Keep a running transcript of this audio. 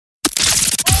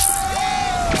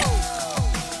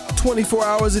24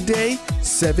 hours a day,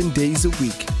 7 days a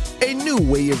week. A new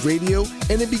way of radio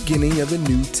and the beginning of a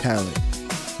new talent.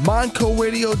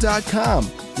 MindCoRadio.com,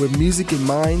 where music and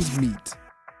minds meet.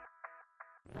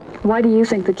 Why do you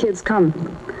think the kids come?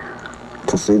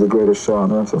 To see the greatest show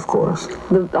on earth, of course.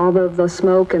 All the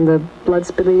smoke and the blood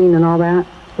spitting and all that?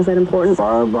 Is that important?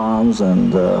 Firebombs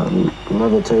and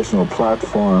levitational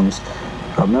platforms.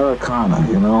 Americana,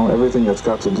 you know, everything that's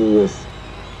got to do with,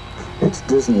 it's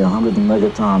Disney, 100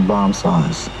 megaton bomb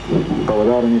size, but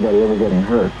without anybody ever getting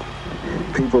hurt.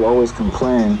 People always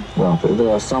complain, well, there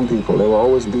are some people, there will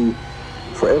always be,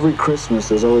 for every Christmas,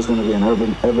 there's always going to be an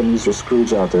Ebenezer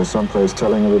Scrooge out there someplace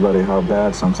telling everybody how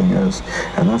bad something is.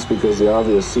 And that's because the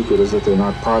obvious secret is that they're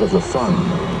not part of the fun.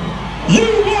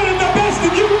 You wanted the best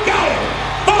and you got it!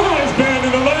 The highest band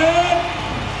in the land,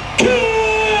 Kiss!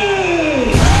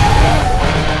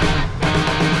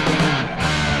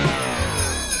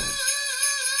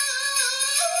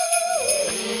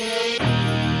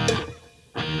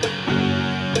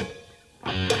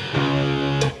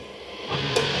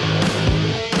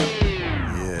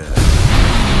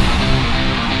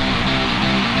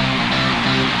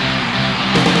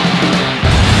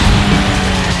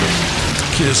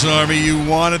 Kiss Army, you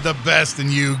wanted the best and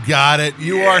you got it.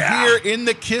 You are here in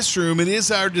the Kiss Room. It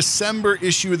is our December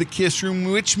issue of the Kiss Room,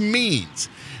 which means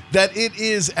that it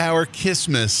is our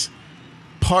Kissmas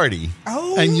party.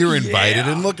 Oh, and you're invited.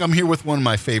 yeah. And look, I'm here with one of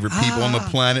my favorite people on the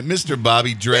planet, Mr.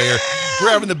 Bobby Dreyer. We're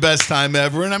having the best time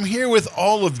ever, and I'm here with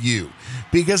all of you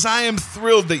because I am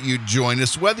thrilled that you join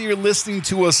us, whether you're listening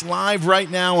to us live right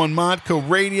now on Modco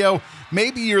Radio.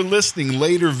 Maybe you're listening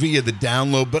later via the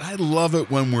download, but I love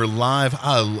it when we're live.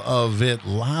 I love it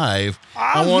live.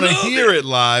 I want to hear it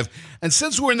live. And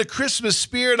since we're in the Christmas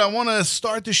spirit, I want to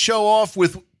start the show off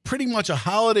with pretty much a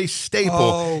holiday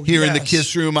staple here in the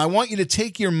Kiss Room. I want you to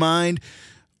take your mind,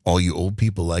 all you old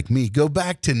people like me, go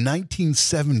back to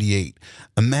 1978.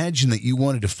 Imagine that you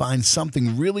wanted to find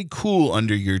something really cool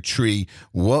under your tree.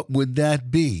 What would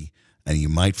that be? And you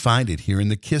might find it here in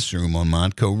the Kiss Room on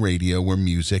Modco Radio, where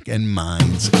music and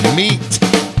minds meet.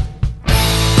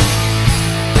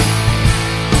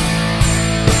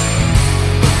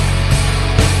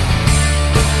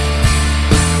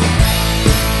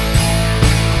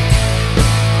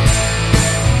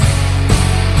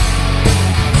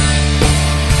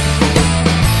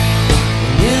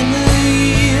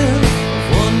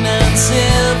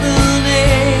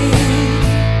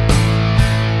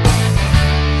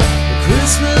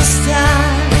 Christmas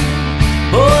time,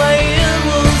 boy, it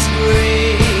was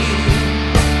great.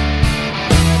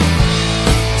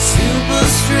 Super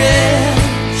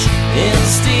Stretch and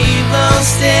Steve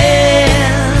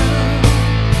Austin,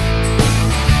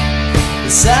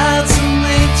 besides some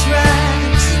big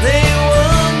tracks, they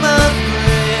were my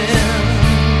friends.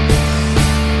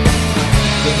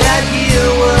 But that year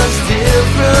was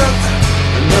different,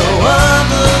 no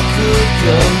other could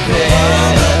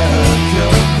compare.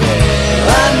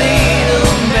 I need a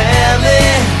belly,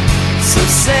 so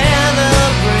Santa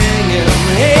bring him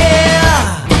here.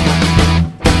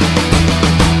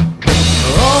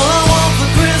 All I want for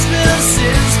Christmas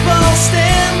is Paul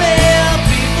Stanley.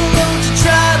 People, don't you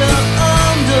try to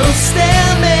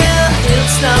understand me.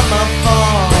 It's not my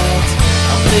fault,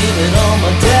 I blame it on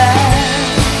my dad.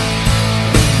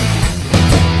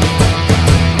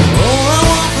 All I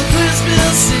want for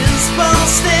Christmas is Paul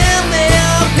Stanley.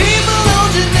 People,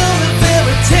 don't you know that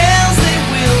fairy tales, they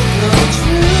will come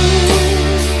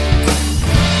true.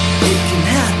 It can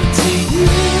happen to you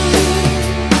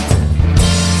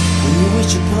when you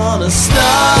wish upon a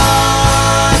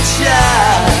star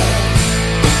child.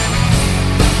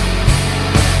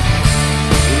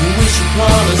 When you wish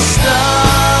upon a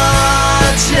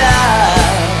star child.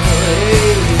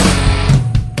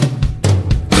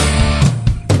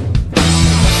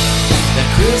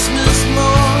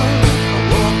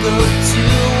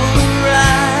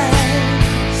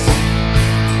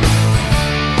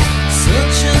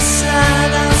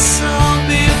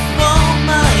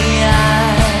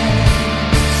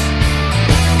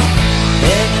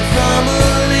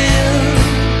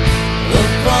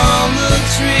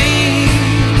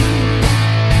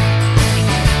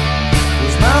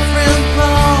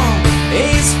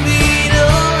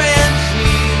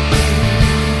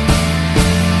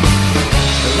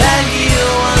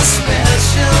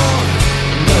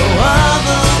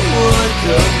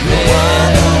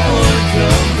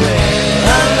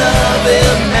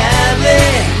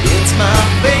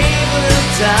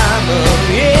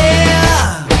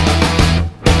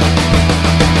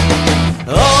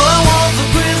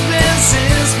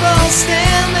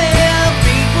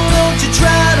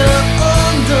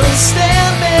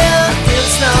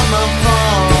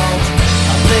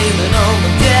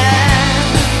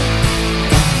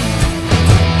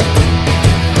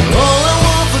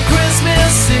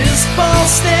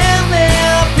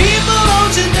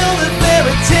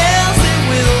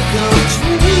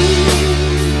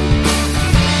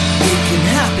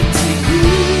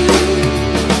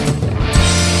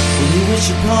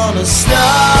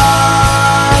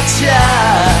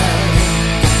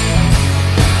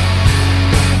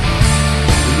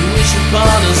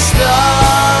 upon a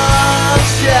star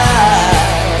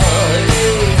child.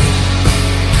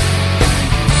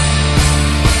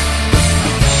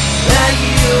 That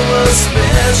you were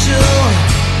special,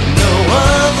 no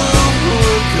other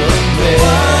would compare.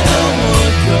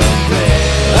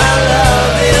 I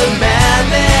love it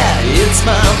madly, it's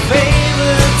my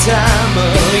favorite time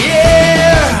of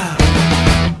year.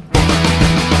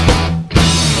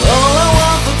 All I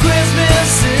want for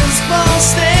Christmas is Paul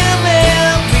Stanley.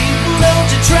 People, don't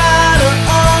you try to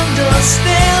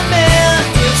understand me.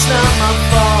 It's not my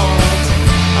fault,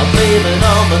 I blame it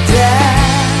on my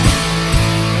dad.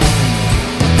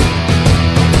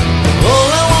 All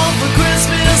I want for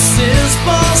Christmas is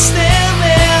Paul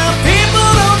Stanley. People,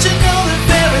 don't you know that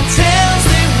fairy tales,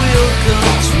 they will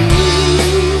come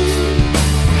true.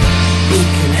 It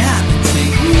can happen to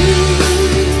you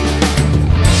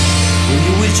when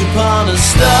you wish upon a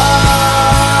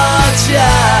star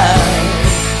child.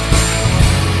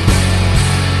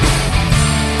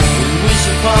 When you wish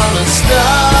upon a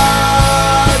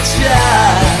star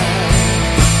child.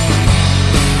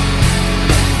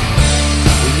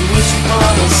 When you wish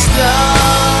upon a star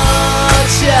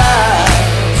child.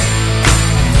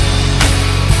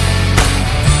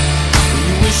 When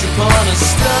you wish upon a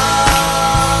star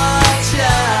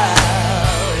child.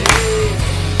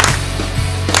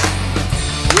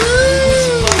 When you wish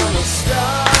upon a star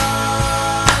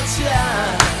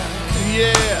child.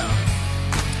 Yeah.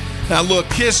 Now, look,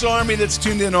 Kiss Army that's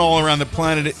tuned in all around the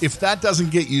planet, if that doesn't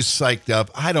get you psyched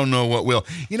up, I don't know what will.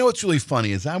 You know what's really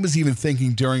funny is I was even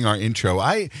thinking during our intro,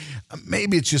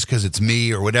 maybe it's just because it's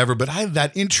me or whatever, but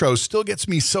that intro still gets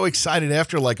me so excited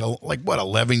after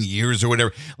 11 years or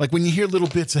whatever. Like when you hear little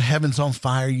bits of Heaven's on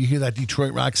Fire, you hear that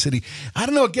Detroit Rock City. I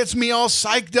don't know, it gets me all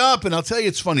psyched up. And I'll tell you,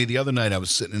 it's funny. The other night I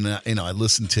was sitting in, I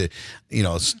listened to,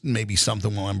 maybe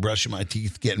something while I'm brushing my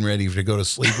teeth, getting ready to go to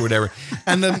sleep or whatever.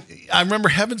 And then I remember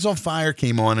Heaven's on Fire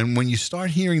came on. And when you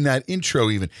start hearing that intro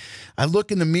even, I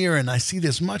look in the mirror and I see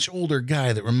this much older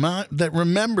guy that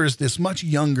remembers this much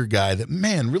younger guy that,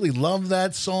 man, really loved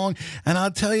that song. And I'll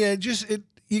tell you,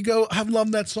 I've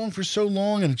loved that song for so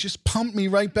long, and it just pumped me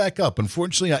right back up.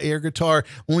 Unfortunately, I air guitar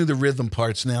only the rhythm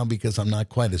parts now because I'm not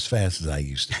quite as fast as I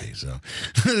used to be. So,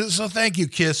 so thank you,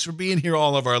 Kiss, for being here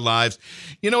all of our lives.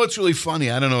 You know what's really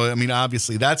funny? I don't know. I mean,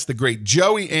 obviously, that's the great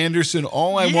Joey Anderson.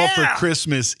 All I Want for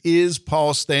Christmas is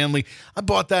Paul Stanley. I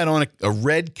bought that on a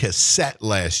red cassette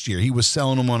last year. He was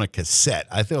selling them on a cassette.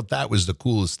 I thought that was the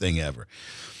coolest thing ever.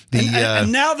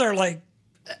 And now they're like,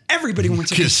 everybody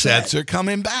wants a cassette. Cassettes are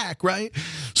coming back, right?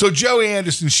 So Joey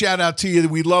Anderson, shout out to you.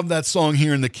 We love that song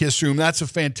here in the Kiss Room. That's a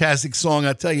fantastic song.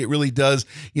 I tell you, it really does,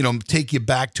 take you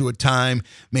back to a time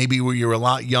maybe where you're a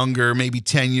lot younger, maybe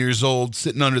 10 years old,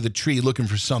 sitting under the tree looking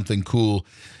for something cool.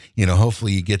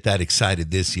 Hopefully you get that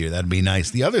excited this year. That'd be nice.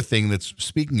 The other thing that's,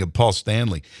 speaking of Paul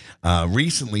Stanley,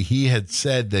 recently he had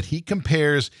said that he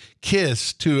compares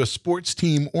Kiss to a sports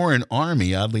team or an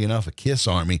army, oddly enough, a Kiss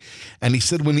army. And he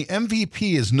said when the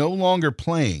MVP is no longer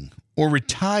playing or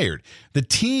retired, the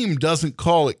team doesn't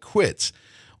call it quits.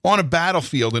 On a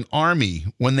battlefield, an army,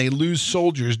 when they lose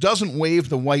soldiers, doesn't wave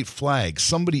the white flag.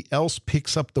 Somebody else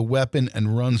picks up the weapon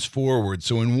and runs forward.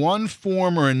 So in one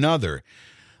form or another,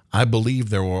 I believe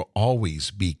there will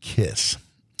always be Kiss.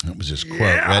 That was his quote.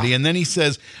 Ready? And then he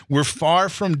says, we're far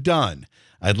from done.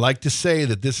 I'd like to say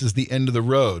that this is the end of the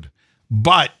road,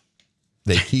 but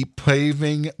they keep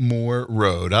paving more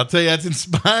road. I'll tell you, that's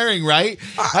inspiring, right?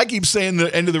 I keep saying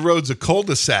the end of the road's a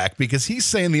cul-de-sac because he's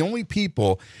saying the only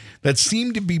people that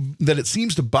it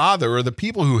seems to bother are the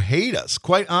people who hate us.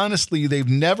 Quite honestly, they've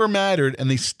never mattered and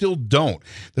they still don't.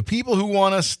 The people who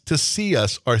want us to see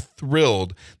us are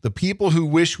thrilled. The people who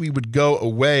wish we would go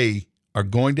away are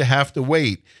going to have to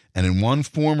wait. And in one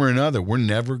form or another, we're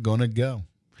never going to go.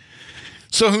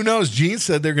 So who knows? Gene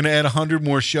said they're going to add 100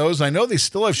 more shows. I know they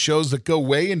still have shows that go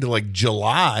way into like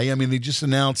July. I mean, they just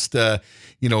announced,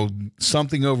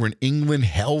 something over in England,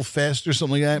 Hellfest or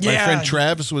something like that. Yeah. My friend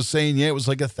Travis was saying, it was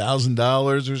like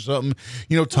 $1,000 or something.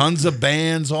 Tons of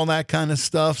bands, all that kind of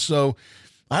stuff. So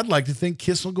I'd like to think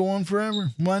Kiss will go on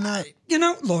forever. Why not?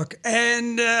 Look,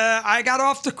 and I got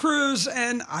off the cruise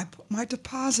and I put my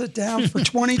deposit down for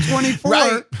 2024.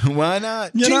 Right. Why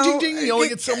not? Ding, ding, ding. You only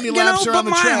get so many laps around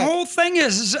the track. My whole thing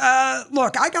is,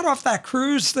 look, I got off that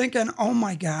cruise thinking, oh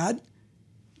my God,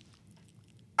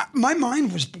 my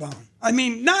mind was blown. I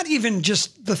mean, not even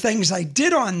just the things I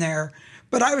did on there,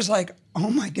 but I was like,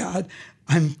 oh my God,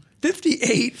 I'm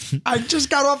 58. I just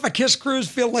got off a Kiss cruise,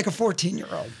 feel like a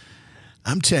 14-year-old.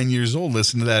 I'm 10 years old.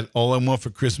 Listen to that. All I Want for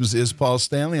Christmas is Paul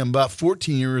Stanley. I'm about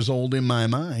 14 years old in my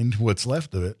mind. What's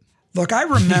left of it. Look, I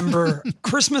remember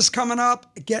Christmas coming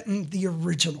up, getting the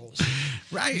originals.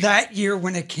 Right. That year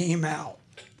when it came out.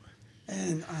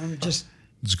 And I'm just...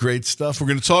 It's great stuff. We're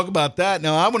going to talk about that.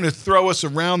 Now, I want to throw us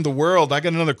around the world. I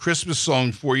got another Christmas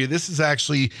song for you. This is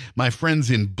actually my friends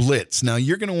in Blitz. Now,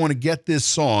 you're going to want to get this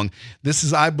song. This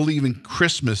is I Believe in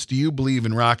Christmas. Do you believe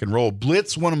in rock and roll?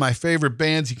 Blitz, one of my favorite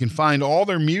bands. You can find all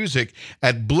their music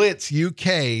at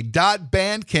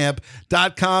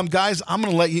blitzuk.bandcamp.com. Guys, I'm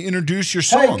going to let you introduce your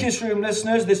song. Hey, Kiss Room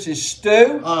listeners, this is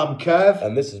Stu. I'm Kev.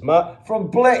 And this is Matt. From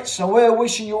Blitz, and we're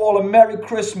wishing you all a Merry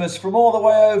Christmas from all the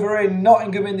way over in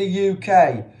Nottingham in the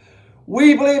UK.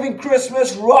 We believe in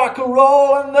Christmas, rock and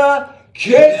roll, and the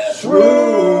Kiss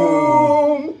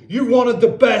Room. You wanted the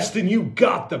best and you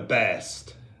got the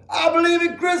best. I believe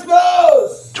in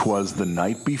Christmas. 'Twas the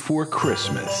night before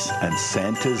Christmas, and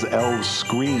Santa's elves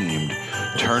screamed,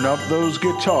 "Turn up those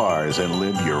guitars and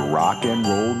live your rock and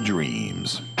roll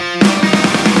dreams."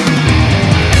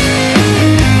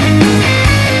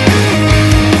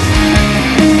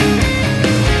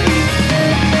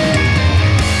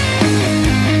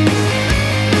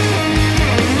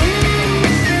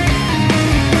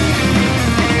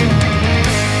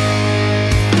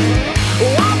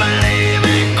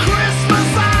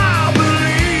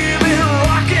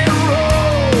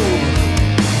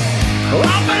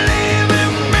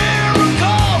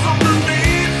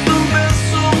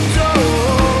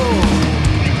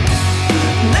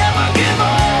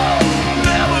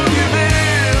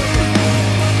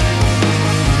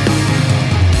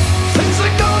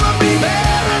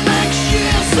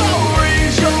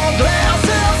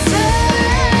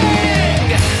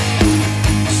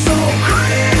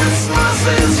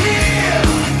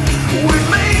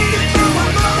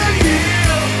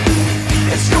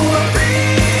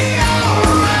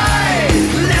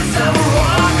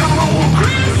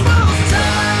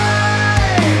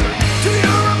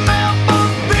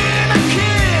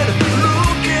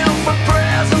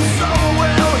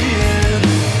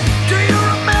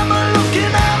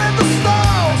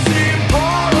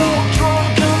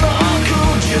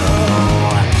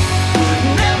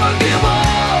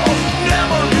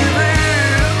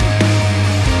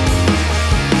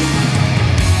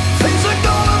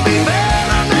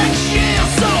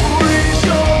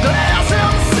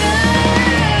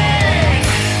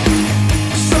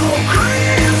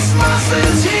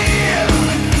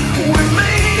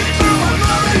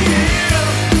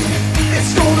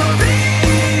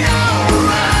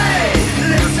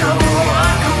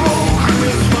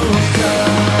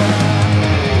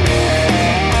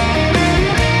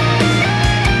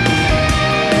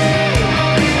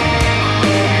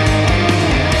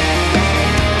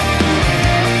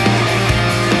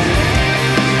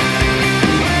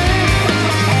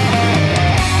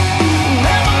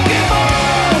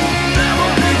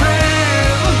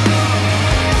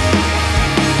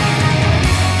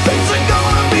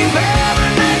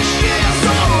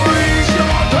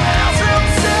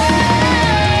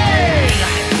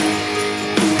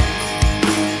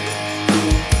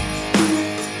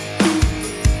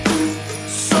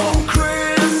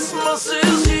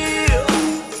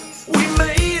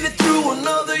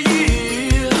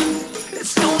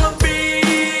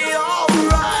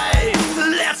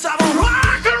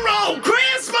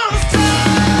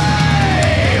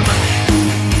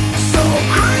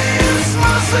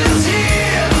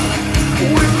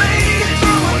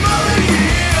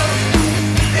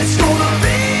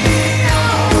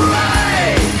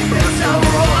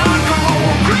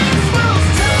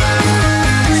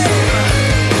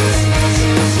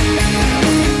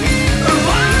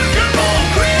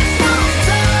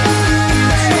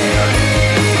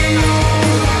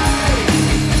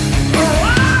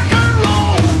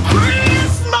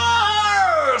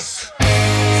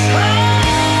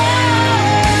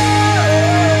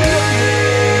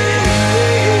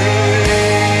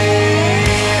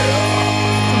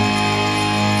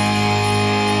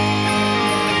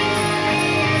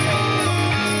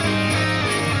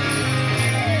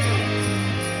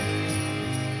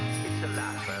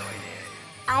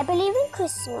 I believe in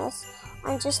Christmas,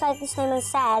 and just like the snowman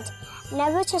said,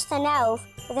 never trust an elf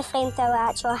with a flamethrower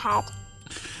at your head.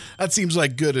 That seems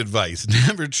like good advice.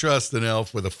 Never trust an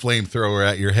elf with a flamethrower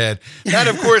at your head. That,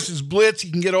 of course, is Blitz.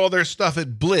 You can get all their stuff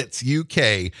at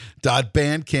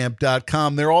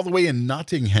blitzuk.bandcamp.com. They're all the way in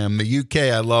Nottingham, the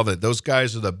UK. I love it. Those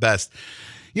guys are the best.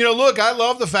 You know, look, I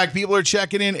love the fact people are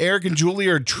checking in. Eric and Julie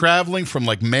are traveling from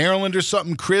like Maryland or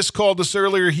something. Chris called us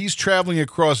earlier. He's traveling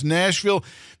across Nashville.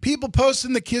 People post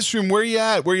in the Kiss Room, where you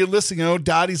at? Where you listening? I know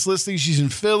Dottie's listening. She's in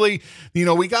Philly. You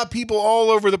know, we got people all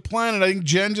over the planet. I think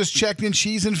Jen just checked in.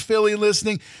 She's in Philly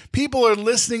listening. People are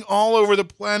listening all over the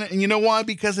planet. And you know why?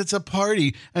 Because it's a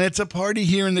party. And it's a party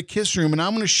here in the Kiss Room. And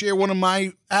I'm going to share one of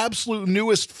my absolute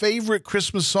newest favorite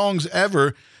Christmas songs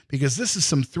ever, because this is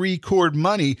some 3-chord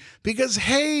money. Because,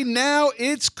 hey, now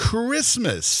it's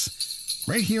Christmas.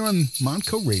 Right here on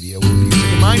Montco Radio, where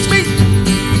music reminds me.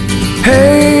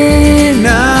 Hey,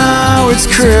 now it's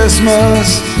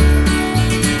Christmas.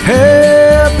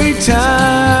 Happy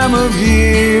time of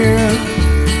year.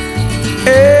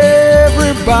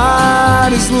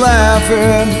 Everybody's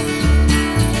laughing,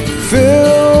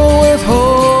 filled with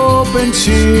hope and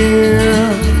cheer.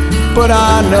 But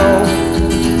I know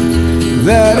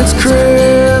that it's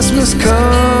Christmas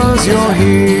 'cause you're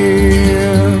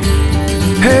here.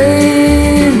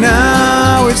 Hey,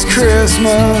 now it's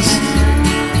Christmas.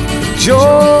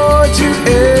 Joy to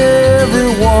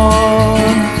everyone.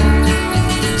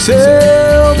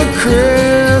 Tell the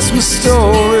Christmas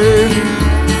story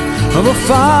of a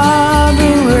father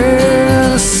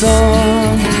and a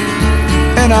son.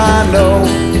 And I know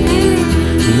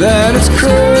that it's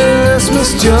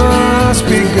Christmas just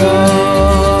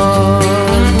begun.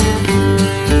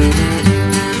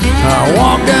 I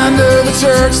walk down to the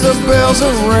church, the bells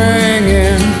are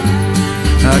ringing.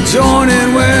 I join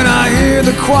in when I hear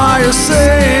the choir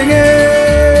singing.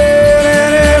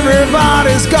 And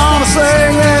everybody's gonna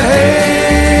sing that,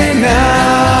 hey,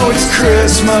 now it's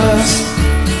Christmas.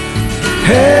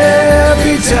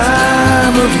 Happy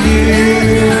time of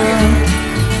year.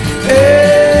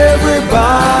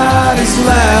 Everybody's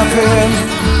laughing,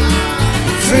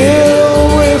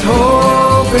 filled with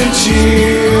hope and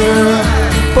cheer.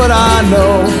 But I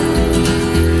know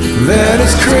that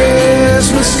it's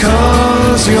Christmas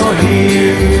 'cause you're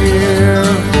here.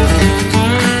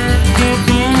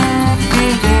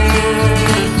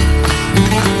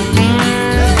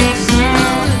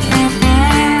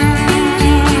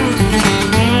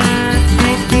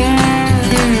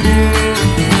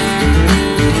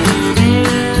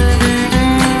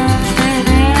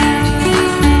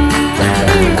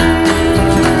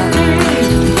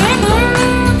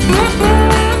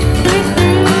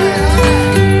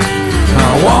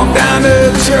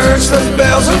 Church, the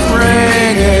bells are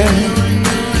ringing.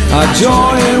 I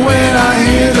join in when I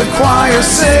hear the choir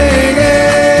singing.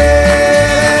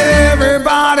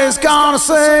 Everybody's gonna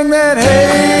sing that,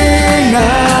 hey,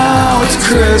 now it's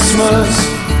Christmas.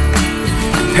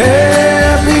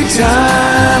 Happy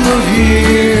time of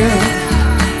year.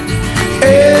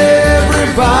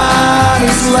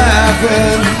 Everybody's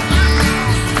laughing,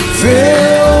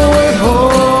 filled with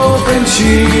hope and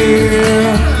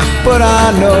cheer. But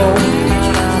I know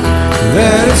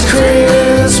that it's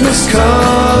Christmas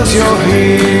 'cause you're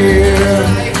here.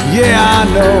 Yeah, I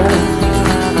know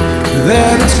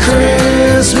that it's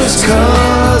Christmas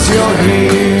 'cause you're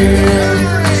here.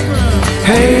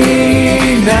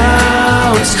 Hey,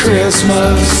 now it's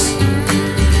Christmas.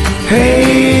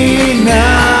 Hey,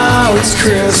 now it's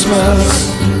Christmas.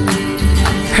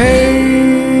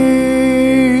 Hey,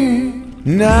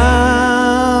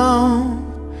 now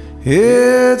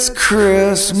it's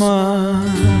Christmas.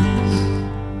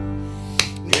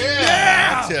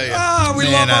 We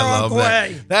love our Uncle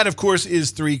A. That, of course,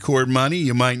 is 3-chord money.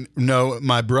 You might know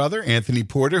my brother, Anthony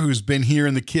Porter, who's been here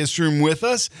in the Kiss Room with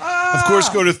us. Of course,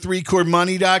 go to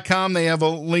 3chordmoney.com. They have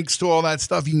links to all that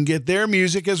stuff. You can get their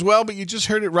music as well, but you just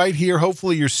heard it right here.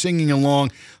 Hopefully, you're singing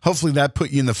along. Hopefully, that put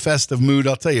you in the festive mood.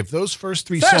 I'll tell you, if those first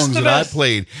 3 songs that I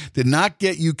played did not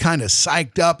get you kind of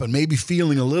psyched up and maybe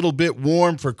feeling a little bit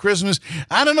warm for Christmas,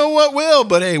 I don't know what will,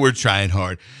 but hey, we're trying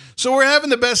hard. So we're having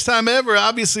the best time ever.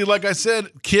 Obviously, like I said,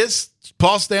 Kiss,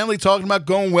 Paul Stanley talking about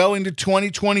going well into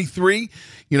 2023.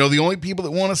 You know, the only people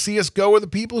that want to see us go are the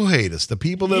people who hate us. The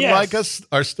people that like us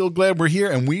are still glad we're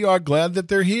here, and we are glad that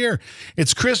they're here.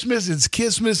 It's Christmas. It's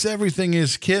Kissmas. Everything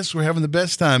is Kiss. We're having the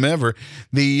best time ever.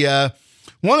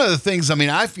 One of the things, I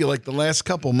mean, I feel like the last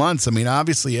couple months, I mean,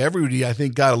 obviously everybody, I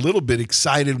think, got a little bit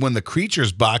excited when the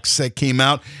Creatures box set came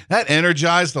out. That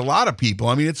energized a lot of people.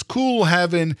 I mean, it's cool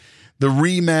having the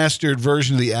remastered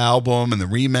version of the album and the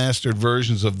remastered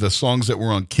versions of the songs that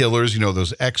were on Killers, you know,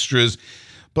 those extras.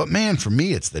 But man, for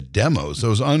me, it's the demos,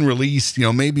 those unreleased, you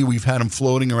know, maybe we've had them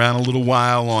floating around a little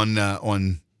while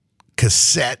on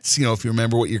cassettes, you know, if you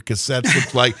remember what your cassettes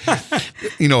looked like,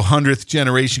 you know, 100th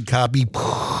generation copy,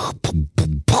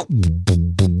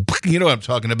 You know what I'm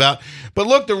talking about. But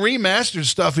look, the remastered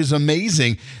stuff is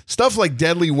amazing. Stuff like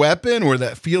Deadly Weapon or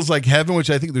That Feels Like Heaven, which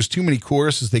I think there's too many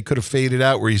choruses they could have faded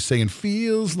out where he's saying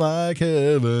feels like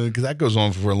heaven, because that goes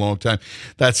on for a long time.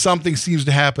 That Something Seems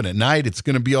to Happen at Night, It's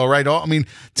Gonna Be All Right. I mean,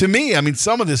 to me,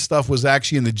 some of this stuff was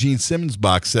actually in the Gene Simmons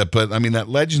box set, but I mean, that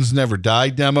Legends Never Die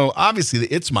demo, obviously the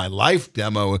It's My Life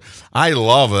demo, I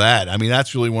love that. I mean,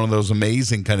 that's really one of those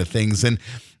amazing kind of things. And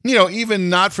even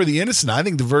Not for the Innocent, I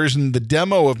think the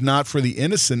demo of Not for the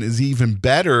Innocent is even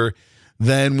better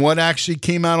than what actually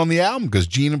came out on the album, because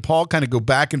Gene and Paul kind of go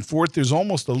back and forth. There's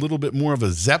almost a little bit more of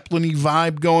a Zeppelin-y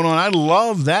vibe going on. I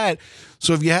love that.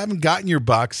 So if you haven't gotten your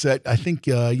box set, I think,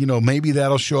 maybe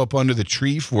that'll show up under the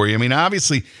tree for you. I mean,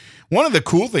 obviously, one of the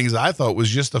cool things I thought was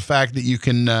just the fact that you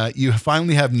can you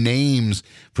finally have names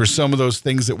for some of those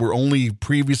things that were only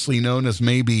previously known as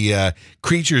maybe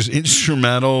Creatures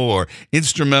Instrumental or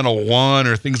Instrumental 1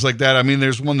 or things like that. I mean,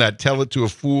 there's one that Tell It to a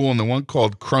Fool and the one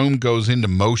called Chrome Goes Into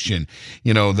Motion,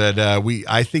 that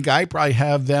I think I probably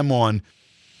have them on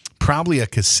probably a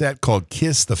cassette called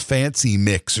Kiss the Fancy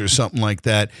Mix or something like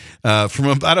that from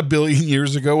about 1 billion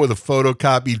years ago with a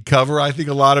photocopied cover. I think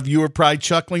a lot of you are probably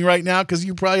chuckling right now because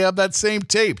you probably have that same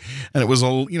tape. And it was a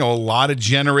lot of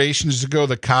generations ago,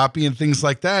 the copy and things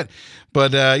like that.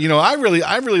 But, I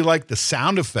really like the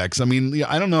sound effects. I mean,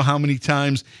 I don't know how many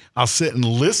times I'll sit and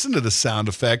listen to the sound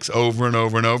effects over and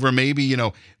over and over. Maybe,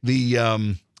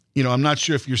 I'm not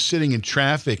sure if you're sitting in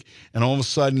traffic and all of a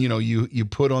sudden, you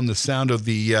put on the sound of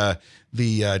the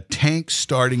tank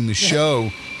starting the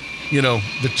show,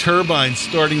 the turbine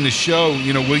starting the show.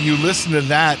 Will you listen to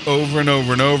that over and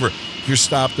over and over? If you're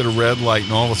stopped at a red light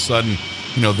and all of a sudden,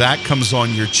 that comes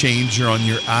on your changer on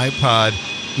your iPod,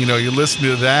 you're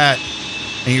listening to that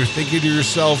and you're thinking to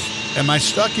yourself, am I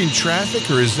stuck in traffic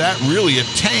or is that really a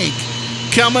tank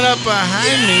coming up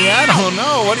behind me? I don't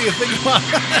know. What do you think about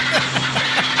that?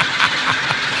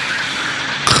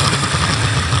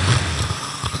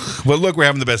 Well, look, we're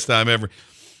having the best time ever.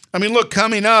 I mean, look,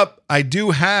 coming up, I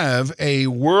do have a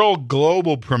world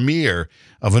global premiere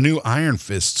of a new Iron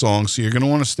Fist song, so you're going to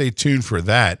want to stay tuned for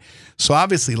that. So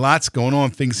obviously, lots going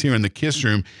on, things here in the Kiss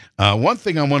Room. One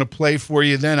thing I want to play for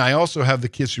you then, I also have the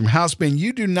Kiss Room House Band.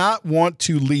 You do not want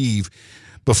to leave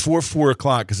before 4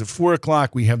 o'clock, because at 4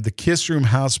 o'clock, we have the Kiss Room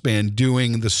House Band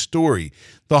doing the story,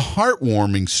 the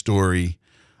heartwarming story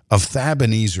of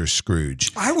Ebenezer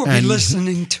Scrooge. I will be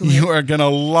listening to it. You are going to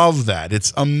love that.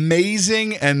 It's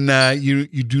amazing, and you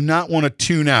do not want to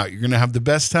tune out. You're going to have the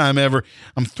best time ever.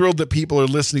 I'm thrilled that people are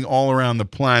listening all around the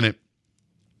planet.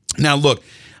 Now, look,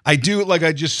 I do, like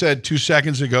I just said 2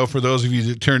 seconds ago, for those of you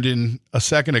that turned in a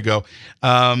second ago,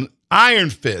 Iron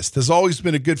Fist has always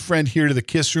been a good friend here to the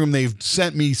Kiss Room. They've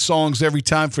sent me songs every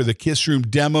time for the Kiss Room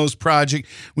Demos project.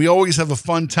 We always have a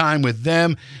fun time with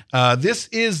them. This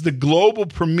is the global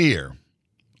premiere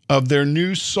of their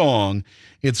new song.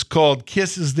 It's called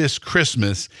Kisses This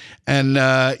Christmas. And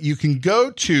you can go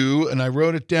to, and I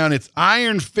wrote it down, it's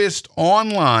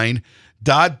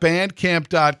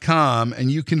ironfistonline.bandcamp.com, and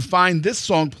you can find this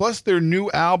song plus their new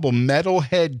album,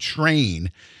 Metalhead Train,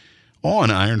 on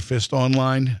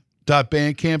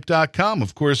ironfistonline.bandcamp.com.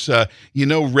 Of course,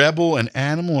 Rebel and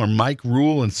Animal are Mike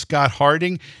Rule and Scott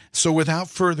Harding. So without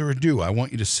further ado, I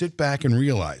want you to sit back and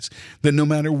realize that no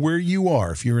matter where you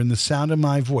are, if you're in the sound of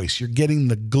my voice, you're getting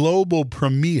the global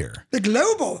premiere. The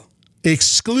global.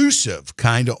 Exclusive,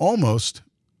 kind of almost,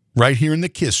 right here in the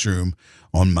Kiss Room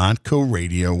on Montco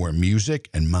Radio, where music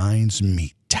and minds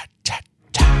meet.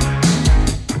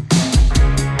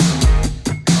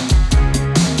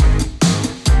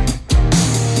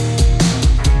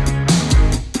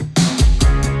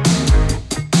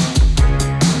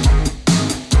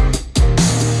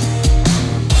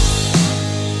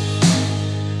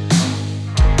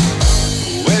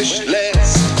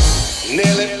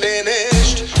 Nearly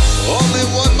finished. Only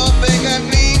one more thing I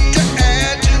need to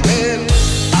add to it.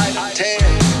 I tend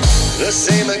the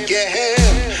same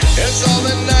again. It's all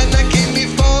the night that came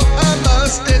before, I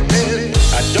must admit.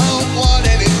 I don't want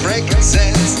any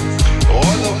frankincense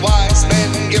or the wise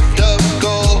man gift of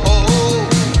gold.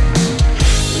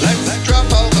 Let's drop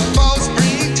all the false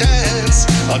pretense.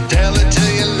 I'll tell it to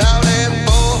you loud and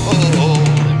bold.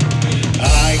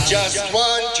 I just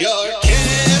want your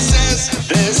kisses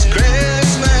this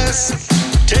Christmas.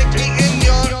 Take me in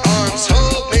your arms,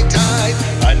 hold me tight.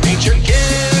 I need your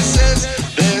kisses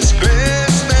this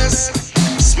Christmas.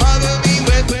 Smother me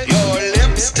with your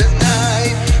lips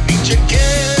tonight. Need your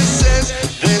kisses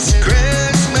this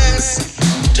Christmas.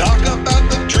 Talk about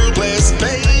the true bliss,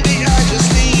 baby. I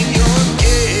just need your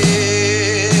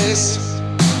kiss.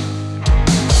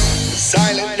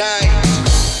 Silent night,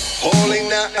 holy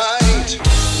night.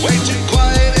 Wait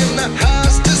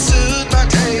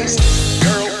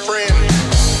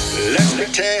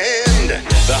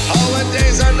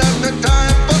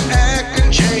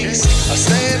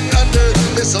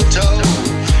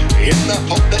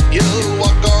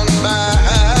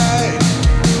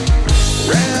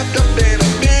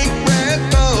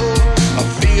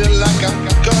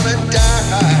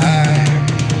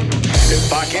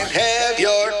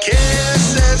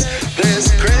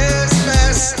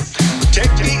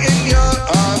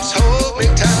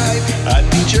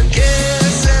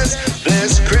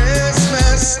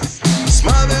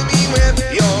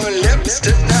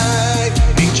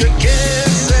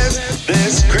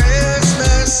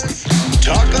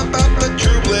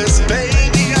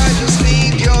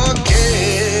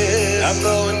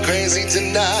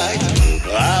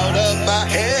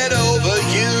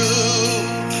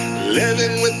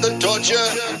you.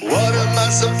 What am I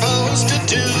supposed to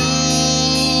do?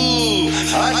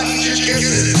 I need your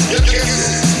kisses, your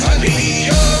kisses. I need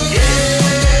your yes.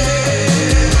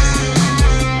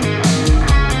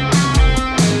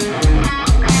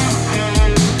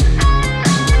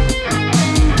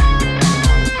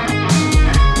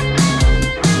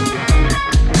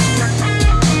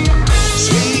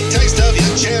 Sweet taste of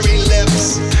your cherry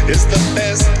lips is the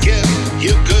best gift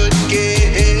you could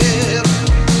give.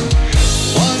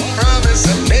 One promise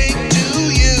I make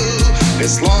to you,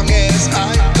 as long as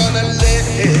I'm gonna live.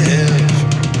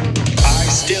 I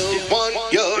still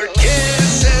want your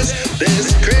kisses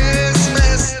this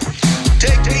Christmas.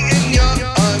 Take me in your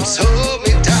arms, hold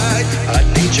me tight. I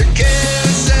need your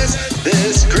kisses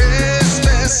this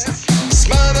Christmas.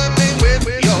 Smother me with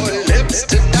your lips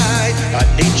tonight. I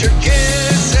need your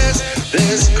kisses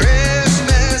this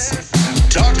Christmas.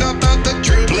 Talk about the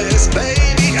true bliss,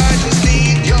 baby. I just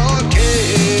need your kiss.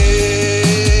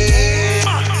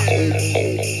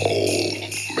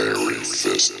 Merry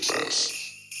Christmas.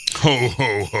 Ho,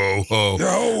 ho, ho, ho.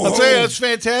 I'll tell you, that's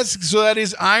fantastic. So that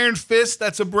is Iron Fist.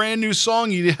 That's a brand new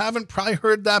song. You haven't probably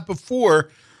heard that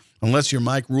before, unless you're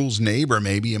Mike Rule's neighbor.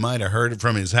 Maybe you might have heard it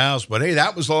from his house. But, hey,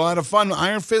 that was a lot of fun.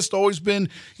 Iron Fist always been,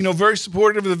 very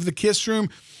supportive of the Kiss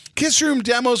Room. Kiss Room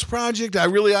Demos project, I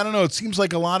don't know. It seems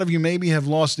like a lot of you maybe have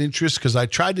lost interest because I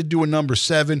tried to do a number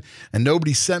 7 and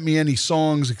nobody sent me any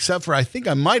songs except for I think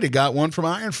I might have got one from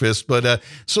Iron Fist. But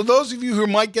so those of you who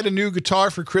might get a new guitar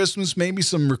for Christmas, maybe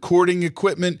some recording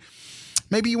equipment,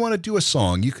 maybe you want to do a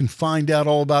song, you can find out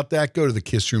all about that. Go to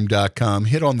thekissroom.com,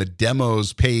 hit on the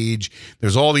demos page.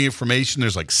 There's all the information.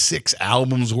 There's like 6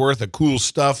 albums worth of cool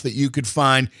stuff that you could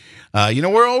find.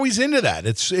 We're always into that.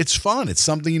 It's fun. It's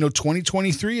something,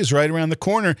 2023 is right around the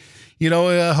corner.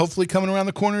 Hopefully coming around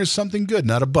the corner is something good,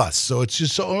 not a bus. So it's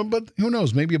just but who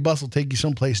knows? Maybe a bus will take you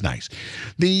someplace nice.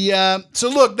 So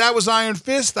look, that was Iron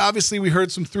Fist. Obviously, we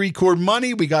heard some 3-chord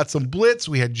money. We got some Blitz.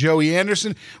 We had Joey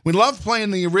Anderson. We love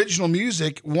playing the original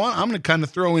music. I'm going to kind of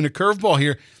throw in a curveball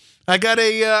here. I got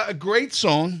a great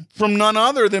song from none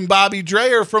other than Bobby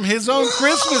Dreyer from his own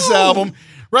Christmas album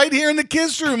right here in the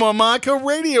Kiss Room on Monaco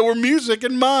Radio, where music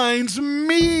and minds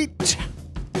meet.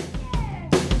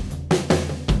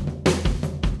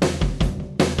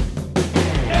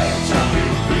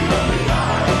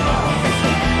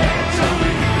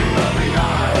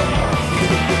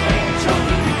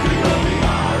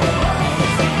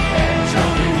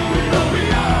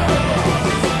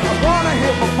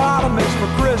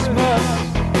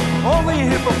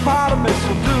 Hippopotamus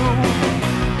will do.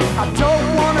 I don't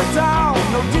want a doll,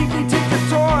 no dinky tinker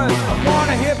toys. I want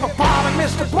a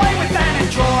hippopotamus to play with and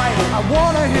enjoy. I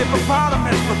want a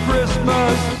hippopotamus for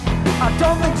Christmas. I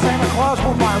don't think Santa Claus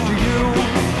will mind you. You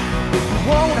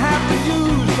won't have to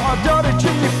use our dirty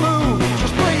chimney flue.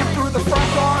 Just bring him through the front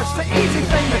door, it's the easy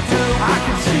thing to do. I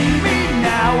can see me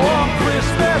now on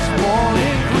Christmas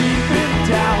morning creeping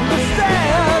down the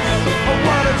stairs. Oh,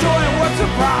 what a joy and what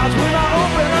surprise when I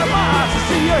open up my eyes to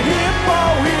see a hippo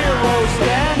hero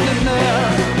standing there.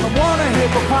 I want a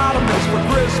hippopotamus for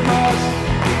Christmas.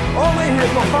 Only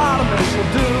hippopotamus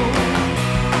will do.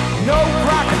 No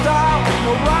crocodile,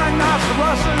 no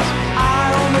rhinoceroses.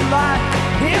 I only like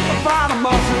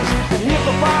hippopotamuses, and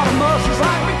hippopotamuses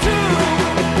like me too.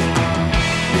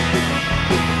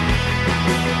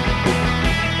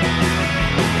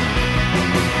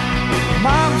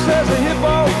 Mom says a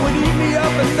hippo would eat me up,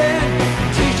 and then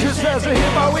teacher says a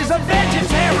hippo is a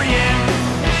vegetarian.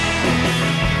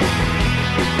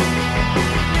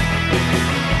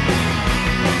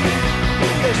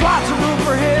 There's lots of room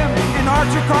for him in our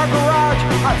 2-car garage.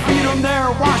 I feed him there,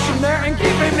 wash him there, and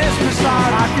give him his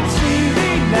massage. I can see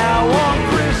me now on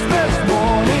Christmas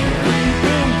morning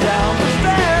creeping down the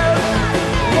stairs.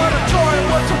 What a joy,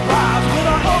 what surprise when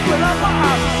I open up my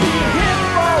eyes to see a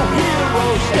hippo hero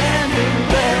standing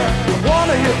there. I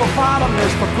want a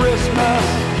hippopotamus for Christmas.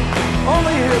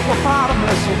 Only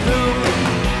hippopotamus will do.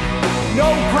 No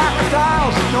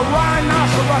crocodiles, no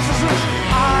rhinoceroses.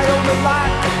 I only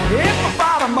like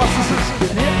hippopotamuses,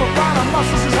 and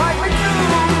hippopotamuses like me too.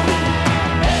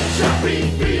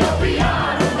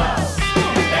 H-O-P-P-O-P-I-T-A-M-U-S.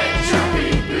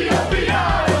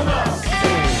 H-O-P-P-O-P-I-T-A-M-U-S.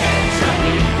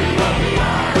 H-O-P-P-O-P-I-T-A-M-U-S.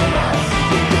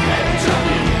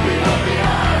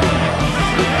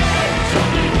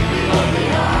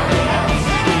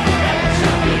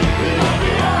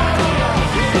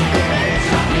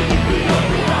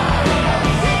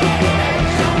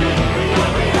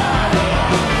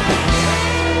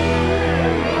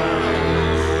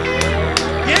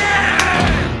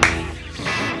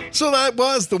 So that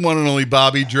was the one and only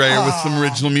Bobby Dreyer with some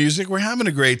original music. We're having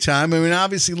a great time. I mean,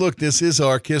 obviously, look, this is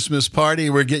our Christmas party.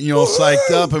 We're getting you all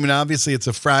psyched up. I mean, obviously, it's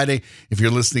a Friday if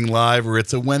you're listening live, or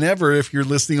it's a whenever if you're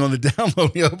listening on the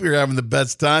download. We hope you're having the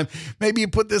best time. Maybe you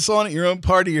put this on at your own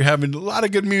party. You're having a lot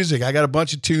of good music. I got a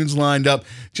bunch of tunes lined up,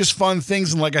 just fun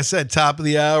things. And like I said, top of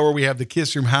the hour, we have the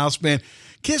Kiss Room House Band.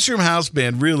 Kiss Room House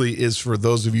Band really is for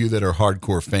those of you that are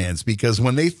hardcore fans, because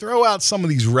when they throw out some of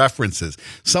these references,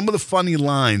 some of the funny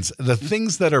lines, the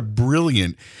things that are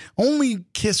brilliant, only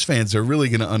Kiss fans are really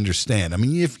going to understand. I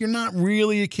mean, if you're not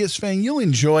really a Kiss fan, you'll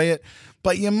enjoy it,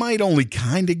 but you might only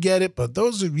kind of get it. But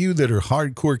those of you that are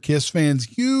hardcore Kiss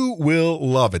fans, you will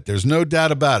love it. There's no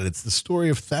doubt about it. It's the story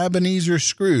of Ebenezer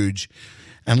Scrooge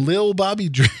and Lil Bobby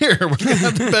Dreyer. We're going to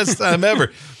have the best time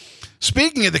ever.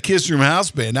 Speaking of the Kiss Room House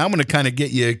Band, I'm going to kind of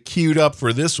get you queued up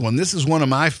for this one. This is one of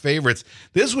my favorites.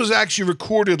 This was actually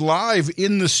recorded live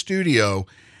in the studio,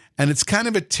 and it's kind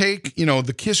of a take, you know,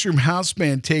 the Kiss Room House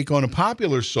Band take on a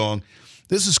popular song.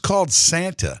 This is called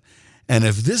Santa. And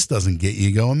if this doesn't get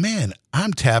you going, man,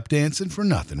 I'm tap dancing for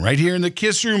nothing. Right here in the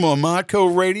Kiss Room on Mako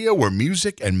Radio, where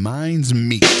music and minds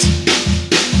meet.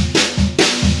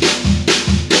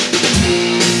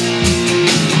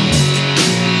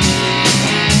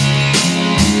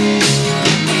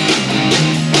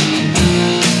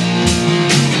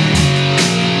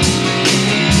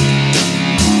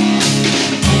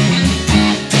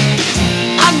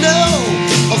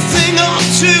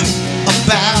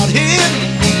 About him,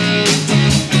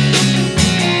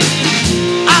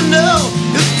 I know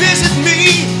he'll visit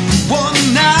me one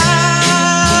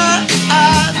night.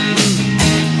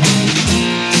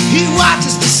 He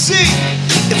watches to see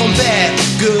if I'm bad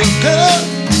or good.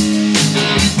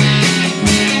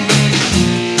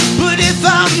 But if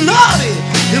I'm naughty,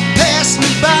 he'll pass me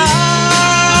by.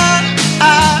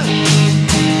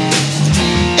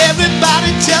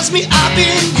 Everybody tells me I've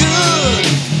been good.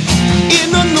 In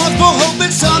the North Pole, hope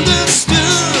it's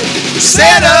understood.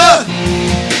 Santa!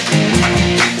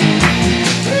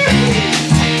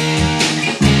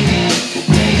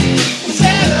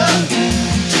 Santa!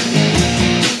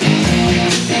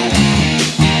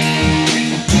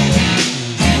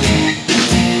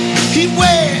 He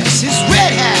wears his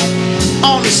red hat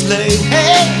on his sleigh.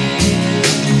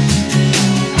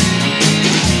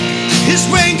 His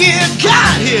reindeer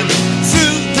guide him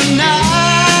through the night.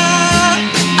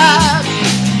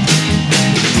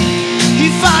 He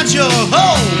finds your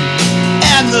home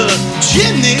and the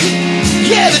chimney,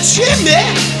 yeah, the chimney.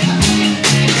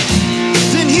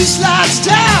 Then he slides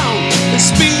down and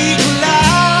speaks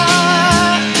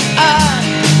loud.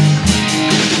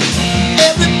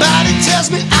 Everybody tells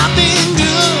me I've been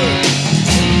good.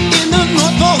 In the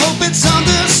North Pole, hope it's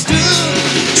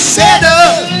understood.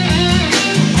 Santa!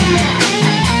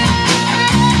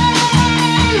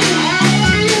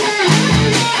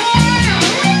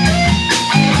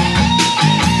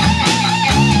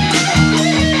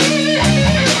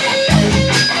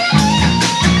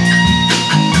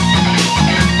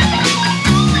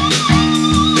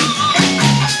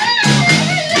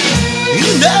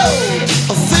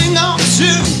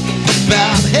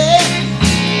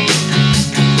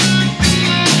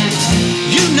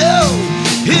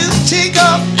 Take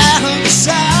off out of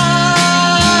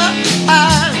sight.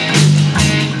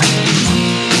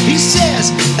 He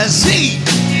says as he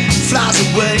flies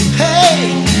away,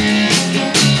 hey,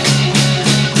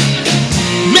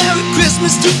 Merry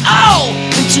Christmas to all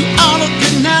and to all a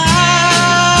good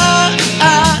night.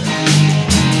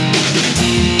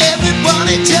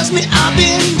 Everybody tells me I've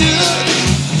been good.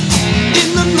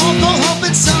 In the North Pole, hope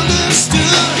it's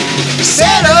understood.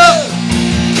 Santa!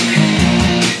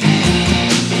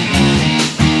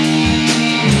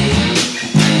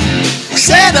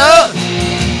 Santa!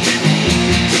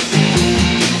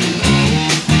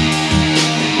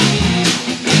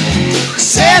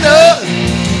 Santa!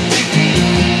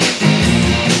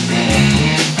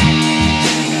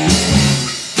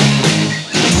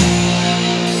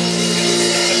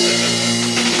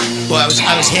 Well, I was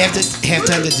half tempted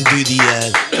to do the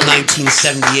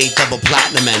 1978 double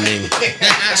platinum ending.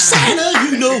 Santa,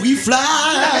 you know he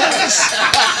flies.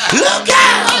 Look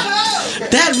out!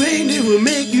 That reindeer will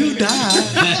make you die.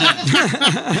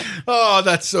 Oh,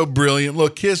 that's so brilliant.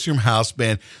 Look, Kiss Room House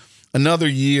Band, another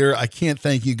year. I can't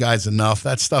thank you guys enough.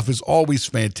 That stuff is always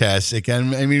fantastic.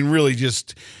 And I mean, really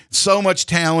just so much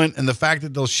talent. And the fact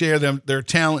that they'll share their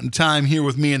talent and time here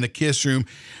with me in the Kiss Room,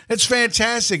 it's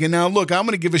fantastic. And now, look, I'm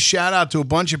going to give a shout out to a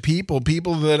bunch of people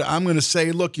that I'm going to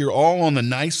say, look, you're all on the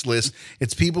nice list.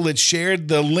 It's people that shared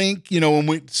the link, you know, when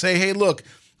we say, hey, look,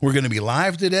 we're going to be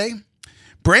live today.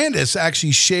 Brandis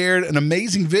actually shared an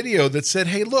amazing video that said,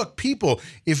 hey, look, people,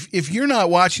 if you're not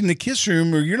watching the Kiss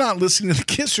Room or you're not listening to the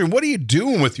Kiss Room, what are you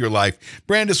doing with your life?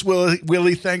 Brandis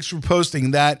Willie, thanks for posting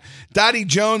that. Dottie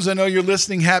Jones, I know you're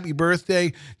listening. Happy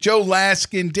birthday. Joe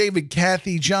Laskin, David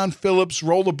Cathy, John Phillips,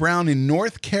 Rolla Brown in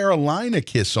North Carolina,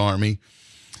 Kiss Army.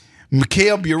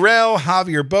 Mikhail Burrell,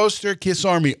 Javier Boster, Kiss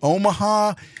Army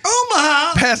Omaha.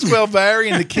 Pasquale Vary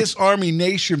and the Kiss Army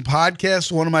Nation podcast,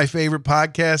 one of my favorite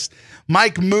podcasts.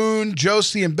 Mike Moon,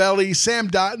 Josie and Belly, Sam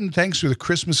Dotton, thanks for the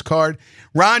Christmas card.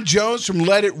 Ron Jones from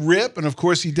Let It Rip, and of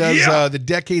course he does the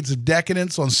Decades of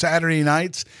Decadence on Saturday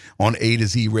nights on A to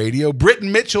Z Radio.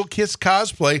 Britton Mitchell, Kiss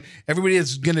Cosplay. Everybody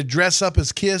is going to dress up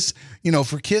as Kiss,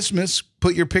 for Christmas.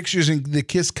 Put your pictures in the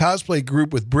Kiss Cosplay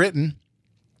group with Britton.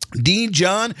 Dean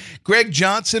John, Greg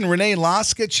Johnson, Renee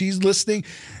Loskett, she's listening.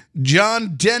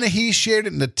 John Dennehy shared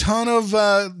it in a ton of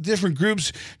different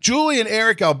groups. Julie and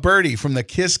Eric Alberti from the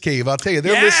Kiss Cave. I'll tell you,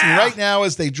 they're listening right now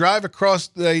as they drive across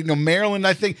Maryland,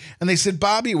 I think. And they said,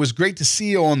 Bobby, it was great to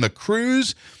see you on the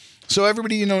cruise. So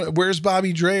everybody, where's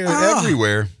Bobby Dreyer?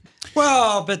 Everywhere.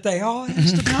 Well, but they all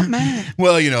asked about Matt.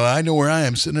 Well, I know where I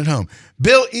am sitting at home.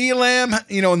 Bill Elam,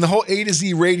 and the whole A to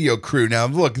Z radio crew. Now,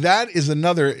 look, that is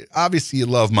another, obviously you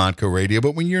love Montco Radio,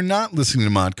 but when you're not listening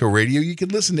to Montco Radio, you can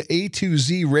listen to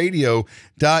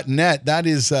A2ZRadio.net. That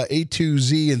is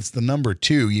A2Z, and it's the number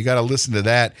 2. You got to listen to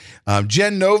that.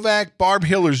 Jen Novak, Barb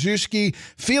Hiller-Zuski,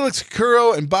 Felix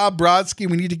Kuro, and Bob Brodsky.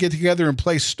 We need to get together and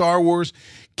play Star Wars.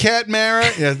 Cat Mara,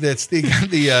 that's the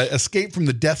Escape from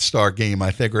the Death Star game,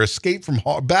 I think, or Escape from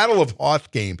Battle of Hoth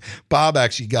game. Bob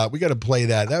actually we got to play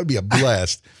that. That would be a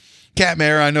blast. Cat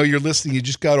Mara, I know you're listening. You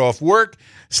just got off work.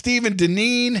 Stephen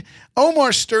Deneen,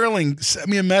 Omar Sterling sent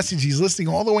me a message. He's listening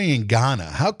all the way in Ghana.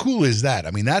 How cool is that?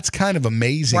 I mean, that's kind of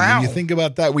amazing. Wow. When you think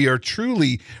about that, we are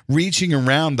truly reaching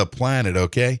around the planet,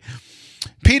 okay?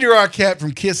 Peter Arquette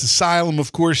from Kiss Asylum,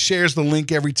 of course, shares the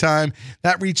link every time.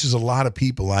 That reaches a lot of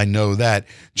people. I know that.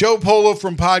 Joe Polo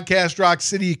from Podcast Rock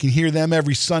City. You can hear them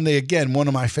every Sunday. Again, one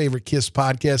of my favorite Kiss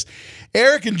podcasts.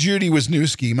 Eric and Judy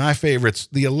Wisniewski, my favorites.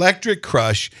 The Electric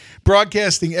Crush,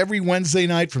 broadcasting every Wednesday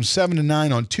night from 7 to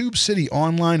 9 on Tube City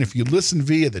Online. If you listen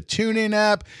via the TuneIn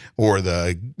app or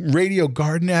the Radio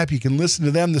Garden app, you can listen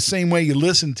to them the same way you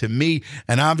listen to me.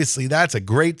 And obviously, that's a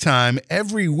great time.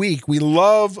 Every week, we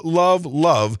love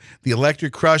the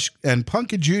Electric Crush. And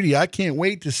Punk and Judy, I can't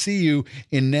wait to see you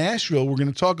in Nashville. We're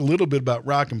going to talk a little bit about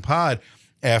Rock and Pod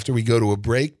after we go to a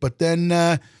break. But then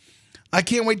I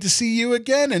can't wait to see you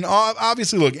again. And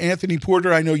obviously, look, Anthony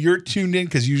Porter, I know you're tuned in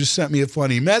because you just sent me a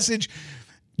funny message.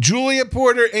 Julia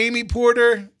Porter, Amy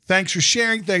Porter, thanks for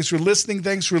sharing. Thanks for listening.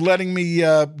 Thanks for letting me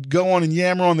go on and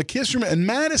yammer on the Kiss Room. And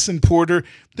Madison Porter,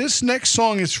 this next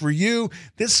song is for you.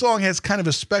 This song has kind of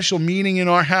a special meaning in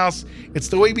our house. It's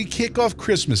the way we kick off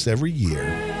Christmas every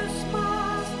year.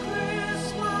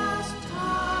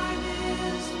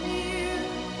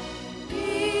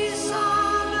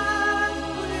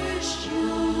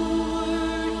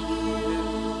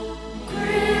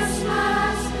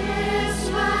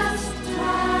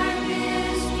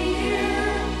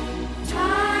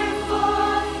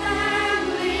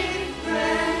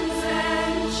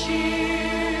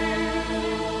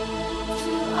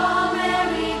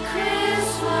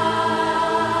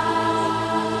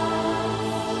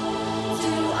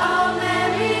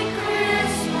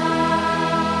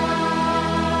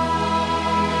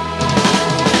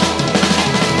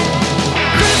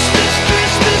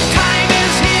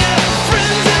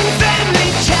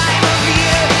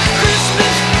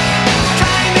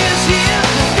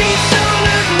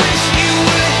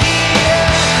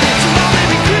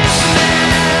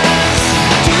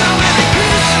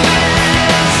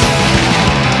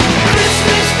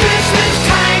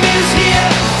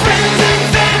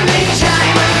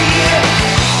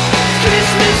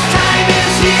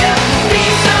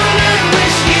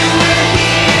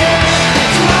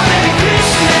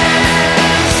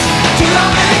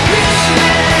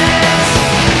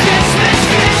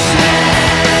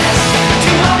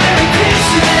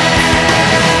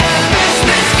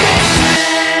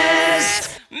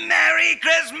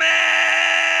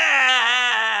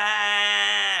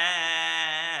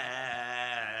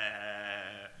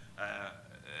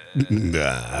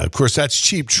 Of course, that's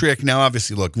Cheap Trick. Now,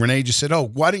 obviously, look, Renee just said,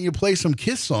 why don't you play some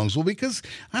Kiss songs? Well, because,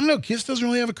 I don't know, Kiss doesn't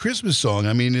really have a Christmas song.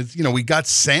 I mean, it's, we got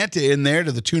Santa in there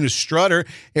to the tune of Strutter.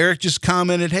 Eric just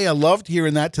commented, hey, I loved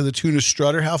hearing that to the tune of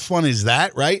Strutter. How fun is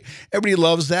that, right? Everybody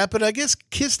loves that, but I guess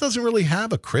Kiss doesn't really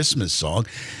have a Christmas song.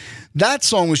 That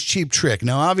song was Cheap Trick.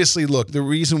 Now, obviously, look, the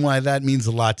reason why that means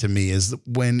a lot to me is that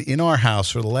when in our house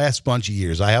for the last bunch of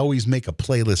years, I always make a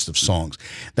playlist of songs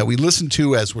that we listen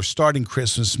to as we're starting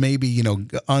Christmas, maybe, you know,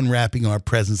 unwrapping our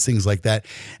presents, things like that.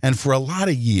 And for a lot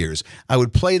of years, I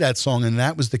would play that song, and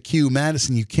that was the cue.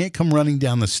 Madison, you can't come running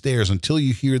down the stairs until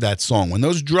you hear that song. When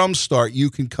those drums start, you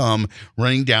can come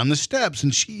running down the steps.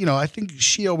 And she, you know, I think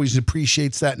she always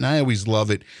appreciates that, and I always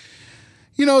love it.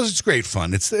 You know, it's great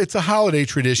fun. It's a holiday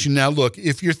tradition. Now, look,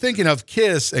 if you're thinking of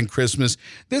Kiss and Christmas,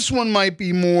 this one might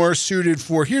be more suited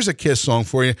for, here's a Kiss song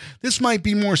for you. This might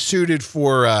be more suited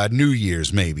for New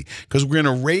Year's, maybe, because we're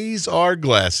going to raise our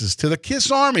glasses to the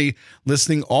Kiss Army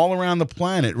listening all around the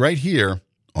planet right here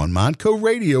on Montco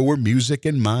Radio, where music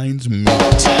and minds meet.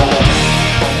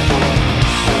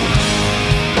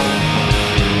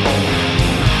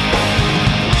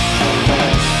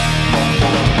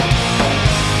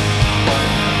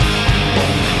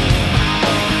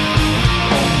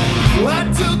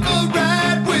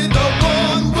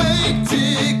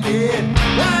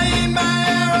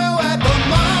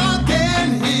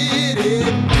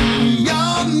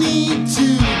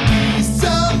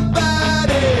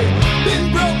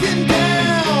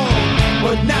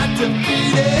 Not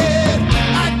defeated.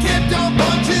 I kept on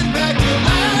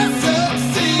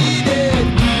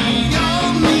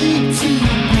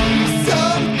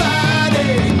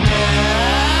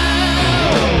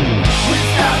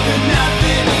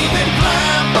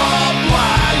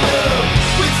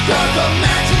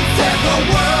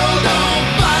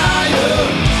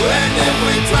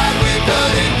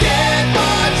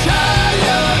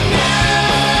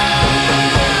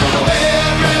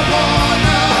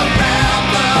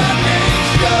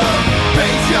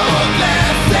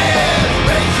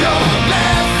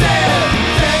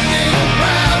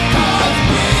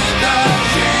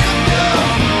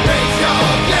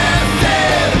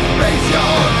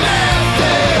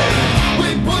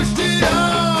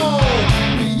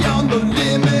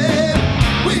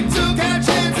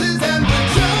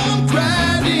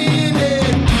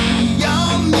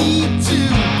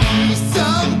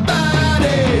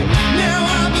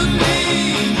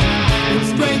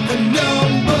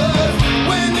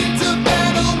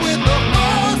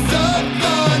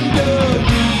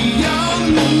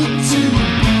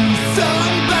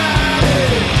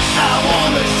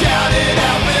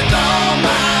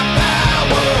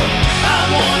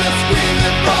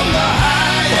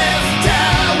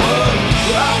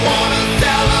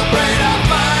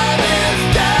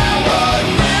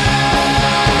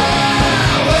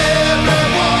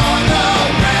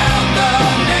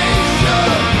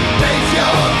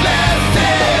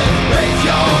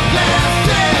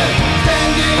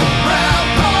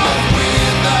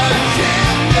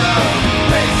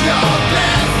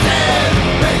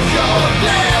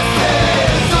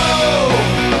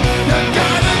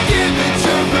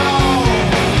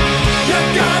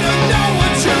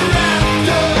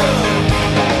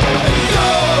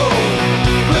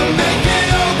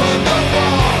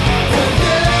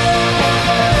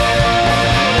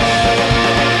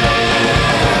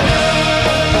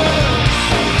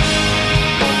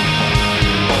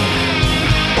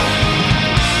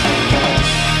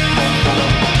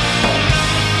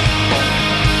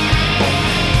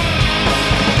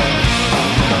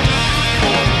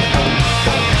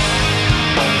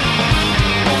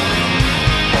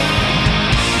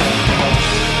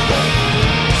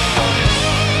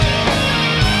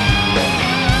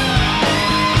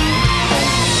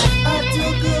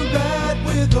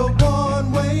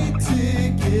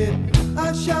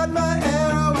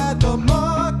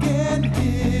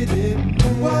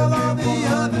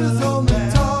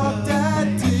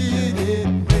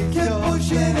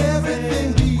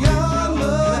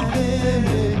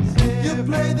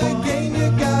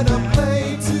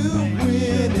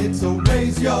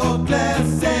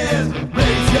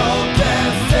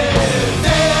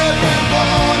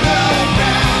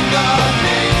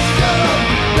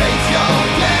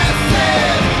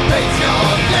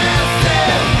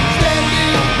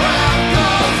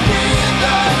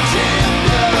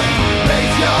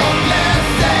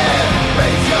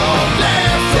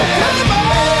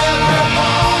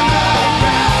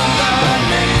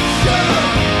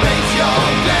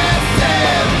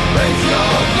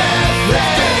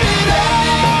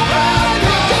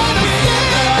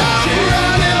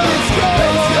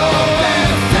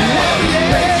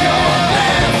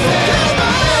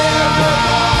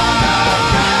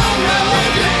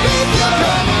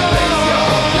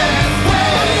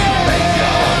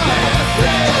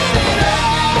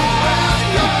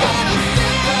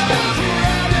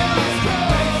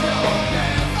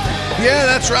Yeah,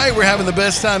 that's right. We're having the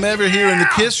best time ever here in the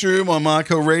Kiss Room on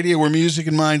Mako Radio, where music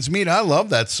and minds meet. I love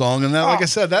that song. And that, like I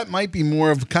said, that might be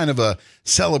more of kind of a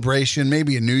celebration.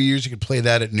 Maybe a New Year's. You could play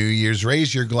that at New Year's.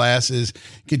 Raise your glasses.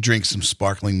 You could drink some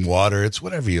sparkling water. It's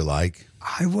whatever you like.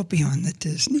 I will be on the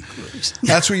Disney cruise.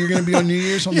 That's where you're going to be on New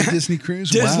Year's, on the Disney cruise?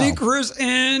 Disney cruise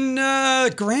in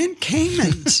Grand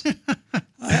Caymans.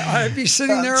 I'd be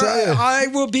sitting there. I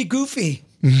will be goofy.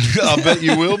 I'll bet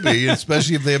you will be,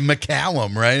 especially if they have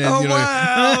McCallum, right? And,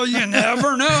 well, you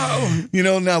never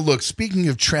know. Now look, speaking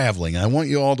of traveling, I want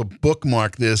you all to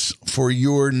bookmark this for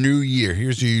your new year.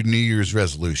 Here's your New Year's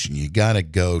resolution. You got to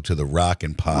go to the Rock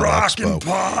and Pod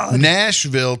Expo.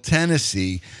 Nashville,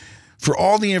 Tennessee. For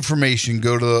all the information,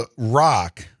 go to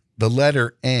rock, the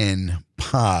letter N,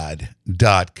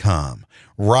 pod.com.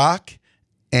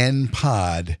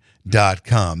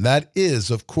 rockandpod.com. That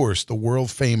is, of course, the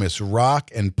world-famous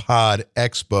Rock and Pod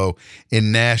Expo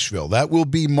in Nashville. That will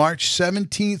be March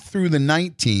 17th through the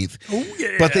 19th. Oh,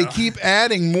 yeah. But they keep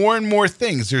adding more and more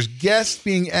things. There's guests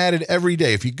being added every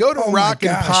day. If you go to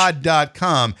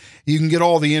rockandpod.com, you can get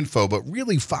all the info. But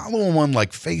really follow them on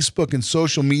like Facebook and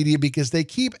social media because they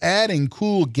keep adding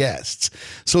cool guests.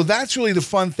 So that's really the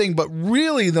fun thing. But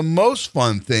really the most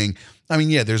fun thing, I mean,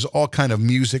 yeah, there's all kind of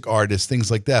music artists, things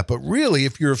like that. But really,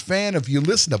 if you're a fan, if you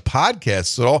listen to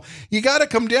podcasts at all, you got to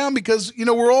come down because,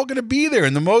 we're all going to be there.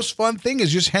 And the most fun thing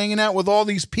is just hanging out with all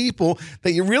these people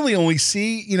that you really only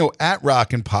see, at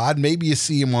Rock and Pod. Maybe you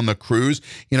see them on the cruise.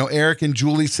 Eric and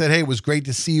Julie said, hey, it was great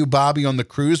to see you, Bobby, on the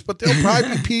cruise. But there'll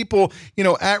probably be people,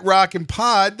 at Rock and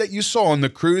Pod that you saw on the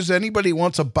cruise. Anybody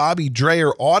wants a Bobby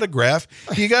Dreyer autograph,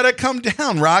 you got to come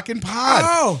down, Rock and Pod.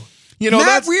 Oh.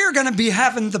 Matt, we are going to be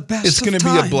having the best It's going to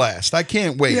be a blast. I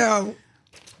can't wait. Yeah.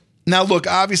 Now, look,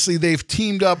 obviously they've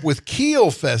teamed up with Keel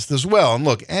Fest as well. And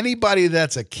look, anybody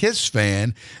that's a Kiss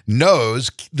fan knows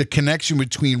the connection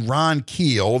between Ron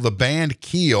Keel, the band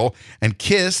Keel, and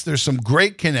Kiss. There's some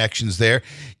great connections there.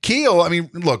 Keel, I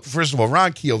mean, look, first of all,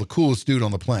 Ron Keel, the coolest dude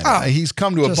on the planet. He's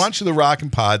come to a bunch of the Rock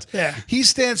and Pods. Yeah. He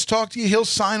stands, talk to you. He'll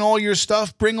sign all your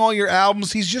stuff, bring all your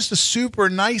albums. He's just a super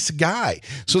nice guy.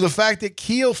 So the fact that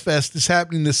Keel Fest is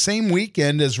happening the same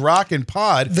weekend as Rock and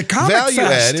Pod, the comic value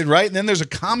fest. added, right? And then there's a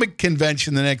comic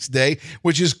convention the next day,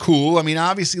 which is cool. I mean,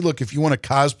 obviously, look, if you want to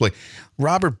cosplay,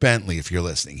 Robert Bentley, if you're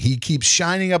listening, he keeps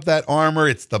shining up that armor.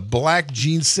 It's the black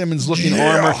Gene Simmons looking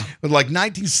armor with like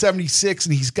 1976,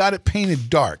 and he's got it painted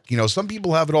dark. Some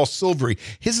people have it all silvery.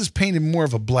 His is painted more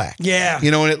of a black. Yeah.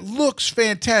 And it looks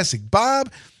fantastic.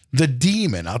 Bob the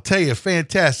Demon, I'll tell you,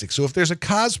 fantastic. So if there's a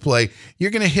cosplay,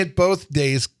 you're going to hit both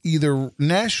days, either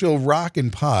Nashville Rock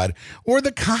and Pod or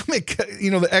the comic,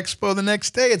 the expo the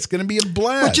next day. It's going to be a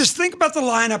blast. But just think about the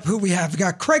lineup who we have. We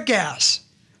got Craig Gass,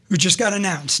 who just got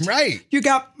announced. Right. You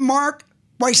got Mark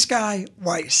Weiss.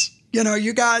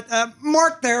 You got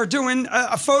Mark there doing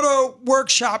a photo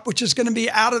workshop, which is going to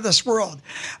be out of this world.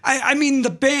 I mean, the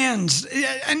bands,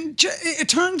 and it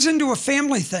turns into a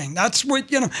family thing. That's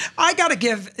what, I got to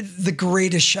give the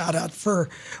greatest shout out for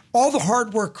all the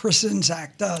hard work Chris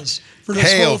Inzak does for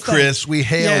this whole thing. Chris, we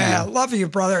hail you. Yeah, love you,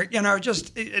 brother.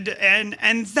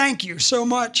 And thank you so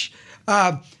much.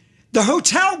 The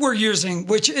hotel we're using,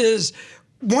 which is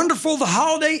wonderful, the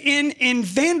Holiday Inn in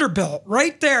Vanderbilt,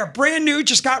 right there, brand new,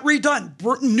 just got redone,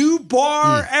 new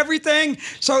bar, everything.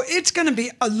 So it's going to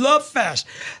be a love fest.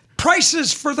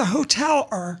 Prices for the hotel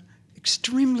are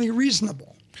extremely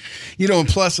reasonable. And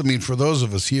plus, I mean, for those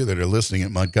of us here that are listening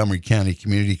at Montgomery County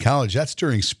Community College, that's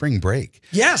during spring break.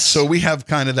 Yes. So we have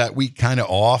kind of that week kind of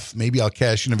off. Maybe I'll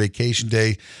cash in a vacation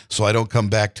day so I don't come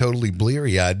back totally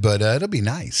bleary-eyed, but it'll be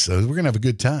nice. So we're going to have a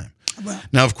good time. Well,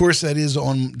 now, of course, that is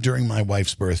on during my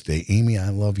wife's birthday. Amy, I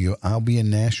love you. I'll be in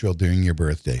Nashville during your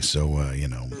birthday. So,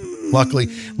 luckily,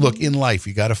 look, in life,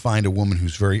 you got to find a woman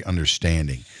who's very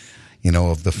understanding,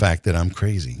 of the fact that I'm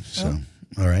crazy. So,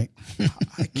 all right.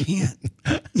 I can't.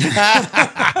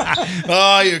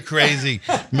 Oh, you're crazy.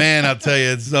 Man, I'll tell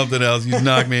you, it's something else. You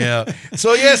knocked me out.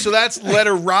 So that's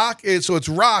letter rock. So it's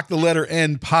rock, the letter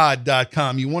N,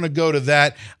 pod.com. You want to go to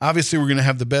that. Obviously, we're going to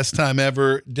have the best time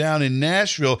ever down in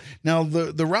Nashville. Now,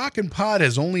 the Rock and Pod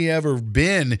has only ever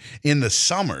been in the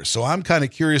summer. So I'm kind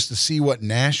of curious to see what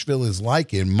Nashville is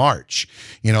like in March.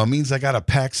 It means I got to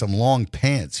pack some long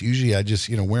pants. Usually I just,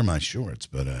 wear my shorts,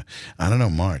 but I don't know,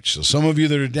 March. So some of you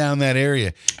that are down that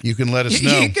area, you can let us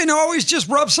know. You can always just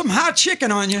rub some hot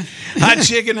chicken on you. Hot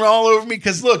chicken all over me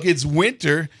because, look, it's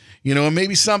winter, and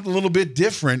maybe something a little bit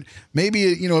different. Maybe,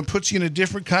 it puts you in a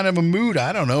different kind of a mood.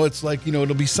 I don't know. It's like,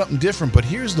 it'll be something different. But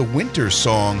here's the winter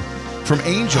song from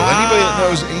Angel. Anybody that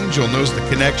knows Angel knows the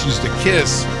connections to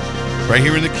Kiss. Right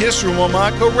here in the Kiss Room on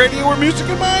Mako Radio, where music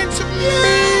and minds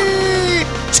meet.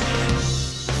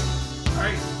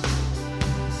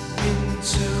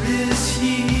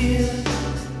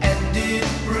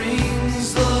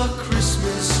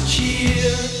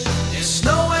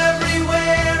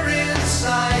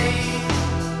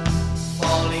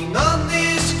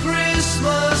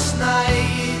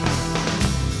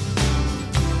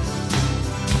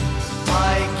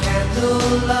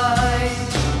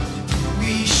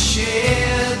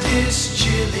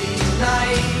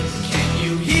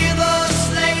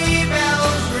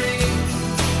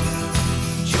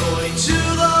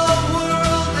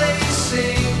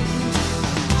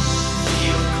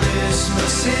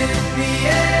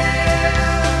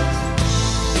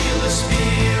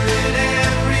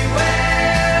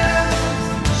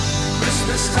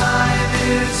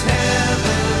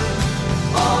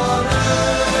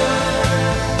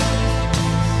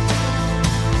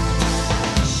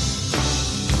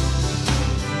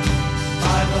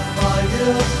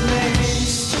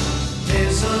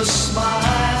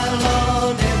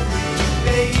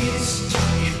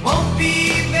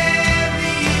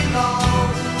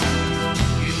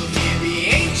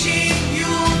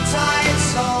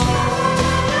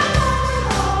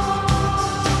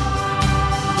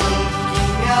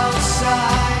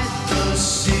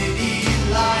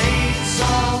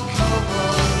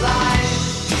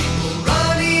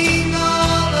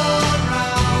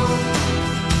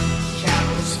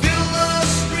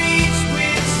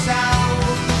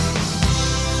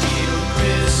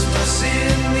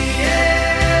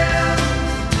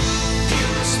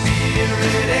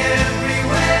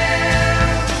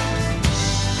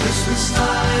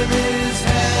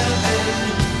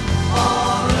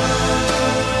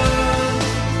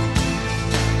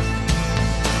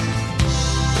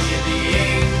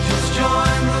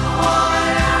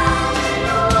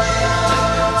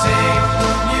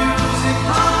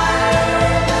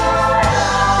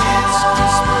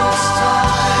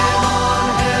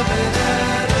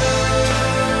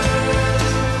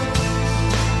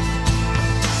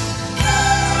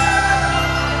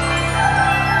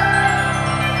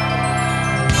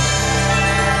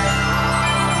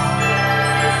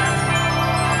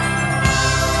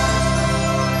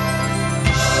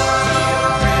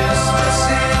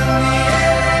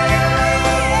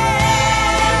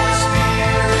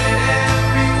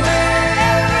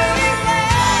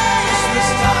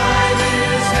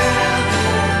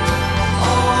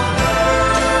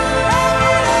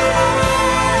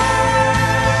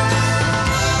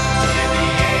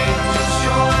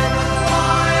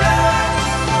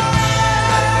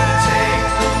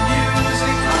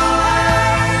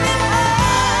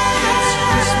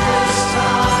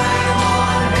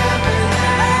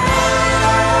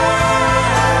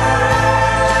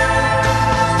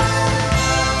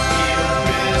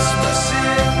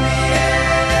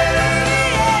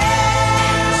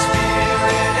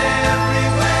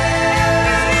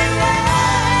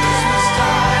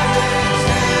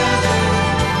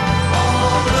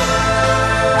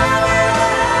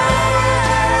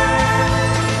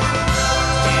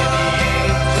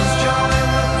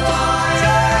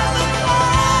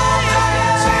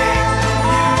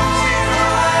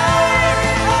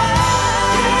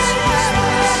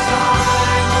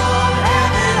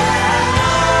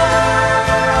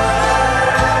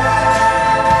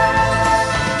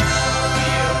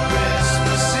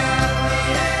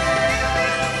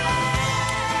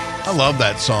 I love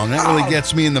that song. That really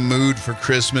gets me in the mood for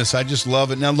Christmas. I just love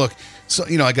it. Now, look, so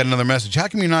I got another message. How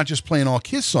come you're not just playing all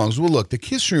Kiss songs? Well, look, the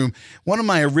Kiss Room, one of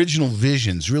my original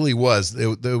visions really was,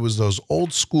 there was those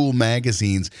old school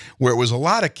magazines where it was a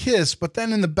lot of Kiss, but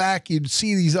then in the back you'd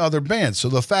see these other bands. So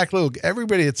the fact, look,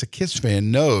 everybody that's a Kiss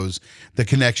fan knows the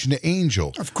connection to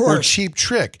Angel. Of course. Or Cheap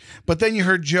Trick. But then you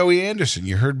heard Joey Anderson,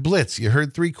 you heard Blitz, you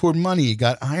heard Three Chord Money, you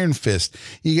got Iron Fist.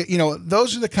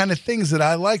 Those are the kind of things that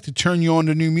I like to turn you on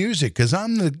to new music, because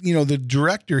I'm the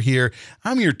director here.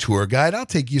 I'm your tour guide. I'll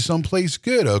take you someplace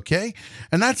good, okay?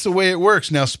 And that's the way it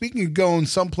works. Now, speaking of going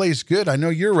someplace good, I know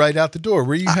you're right out the door.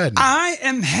 Where are you heading? I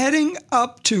am heading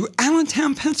up to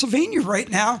Allentown, Pennsylvania right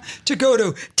now to go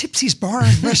to Tipsy's Bar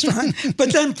and Restaurant.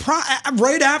 But then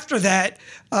right after that,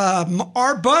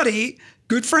 our buddy,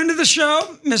 good friend of the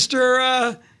show,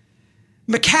 Mr.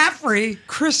 McCaffrey,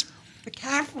 Chris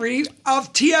McCaffrey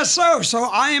of TSO. So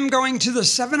I am going to the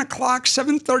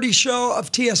 7:30 show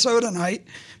of TSO tonight.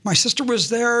 My sister was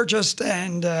there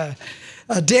and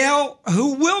Dale,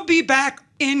 who will be back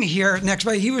in here next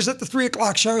week. He was at the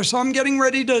 3:00 show, so I'm getting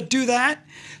ready to do that.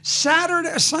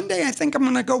 Sunday, I think I'm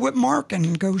going to go with Mark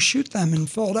and go shoot them in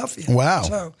Philadelphia. Wow.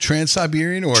 So,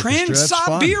 Trans-Siberian Orchestra.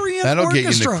 Trans-Siberian That'll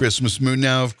Orchestra. get you in the Christmas mood.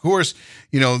 Now, of course,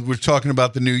 we're talking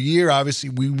about the new year. Obviously,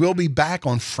 we will be back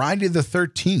on Friday the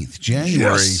 13th,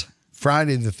 January. Yes.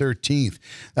 Friday the 13th.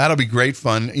 That'll be great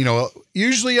fun.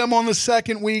 Usually I'm on the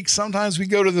second week. Sometimes we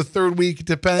go to the third week. It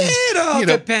depends. It all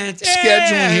depends.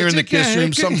 Scheduling here in the Kiss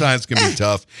Room sometimes can be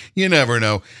tough. You never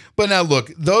know. But now,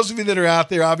 look, those of you that are out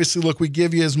there, obviously, look, we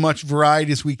give you as much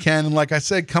variety as we can. And like I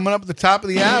said, coming up at the top of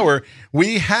the hour,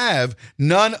 we have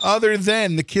none other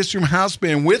than the Kiss Room House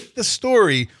Band with the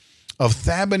story of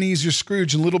Ebenezer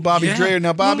Scrooge and Little Bobby Dreyer.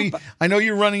 Now, Bobby, I know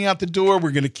you're running out the door.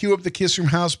 We're going to cue up the Kiss Room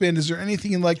House Band. Is there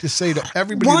anything you'd like to say to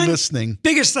everybody listening?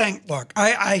 Biggest thing, look,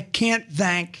 I can't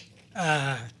thank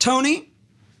Tony.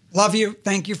 Love you.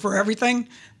 Thank you for everything.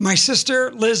 My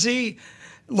sister, Lizzie,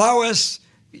 Lois.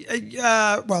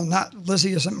 Well, not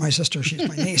Lizzie isn't my sister. She's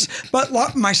my niece.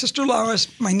 But my sister Lois,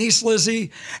 my niece Lizzie,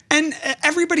 and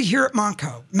everybody here at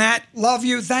Montco. Matt, love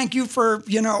you. Thank you for,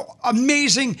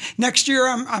 amazing. Next year,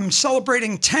 I'm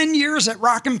celebrating 10 years at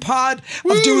Rockin' Pod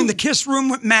of doing the Kiss Room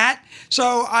with Matt.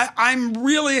 So I'm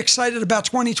really excited about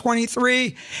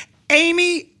 2023.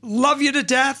 Amy, love you to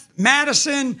death.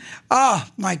 Madison, oh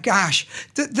my gosh.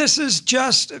 This has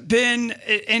just been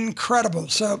incredible.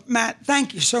 So, Matt,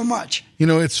 thank you so much.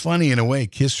 It's funny in a way,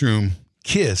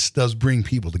 Kiss does bring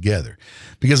people together.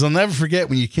 Because I'll never forget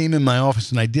when you came in my office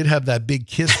and I did have that big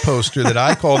Kiss poster that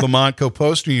I call the Montco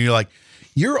poster, and you're like,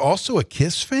 you're also a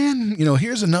Kiss fan?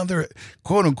 Here's another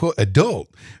quote-unquote adult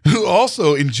who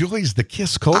also enjoys the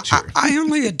Kiss culture. I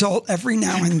only adult every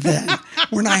now and then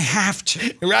when I have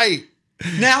to. Right.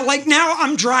 Now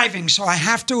I'm driving, so I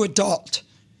have to adult.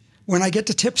 When I get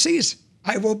to Tipsy's,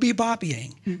 I will be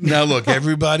bobbying. Now, look,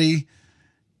 everybody,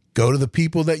 go to the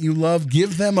people that you love.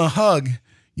 Give them a hug.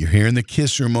 You're here in the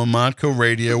Kiss Room on Montco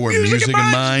Radio, where music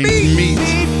and minds meet.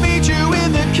 Meet you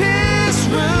in the Kiss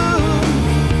Room.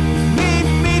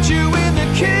 Meet you in the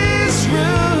Kiss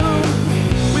Room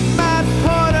with Matt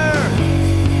Porter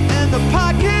and the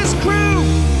Podcast Crew.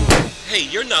 Hey,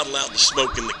 you're not allowed to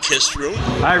smoke in the Kiss Room.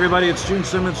 Hi, everybody. It's Gene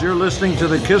Simmons. You're listening to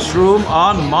the Kiss Room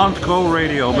on Montco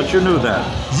Radio, but you knew that.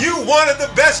 You wanted the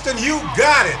best and you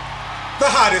got it. The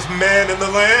hottest man in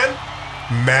the land,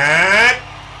 Matt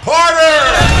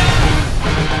Porter.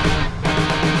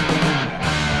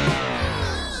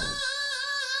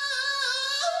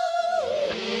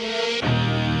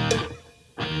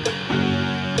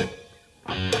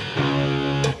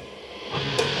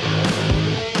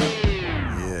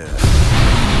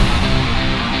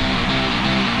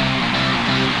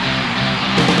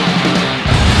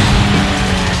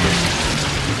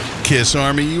 Kiss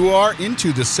Army, you are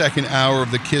into the second hour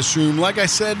of the Kiss Room. Like I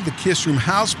said, the Kiss Room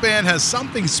House Band has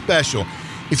something special.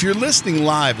 If you're listening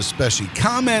live especially,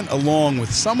 comment along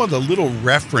with some of the little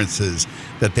references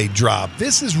that they drop.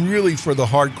 This is really for the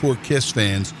hardcore Kiss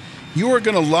fans. You are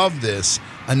going to love this.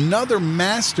 Another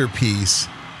masterpiece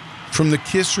from the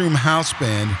Kiss Room House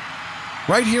Band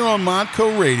right here on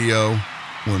Montco Radio,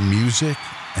 where music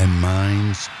and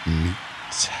minds meet.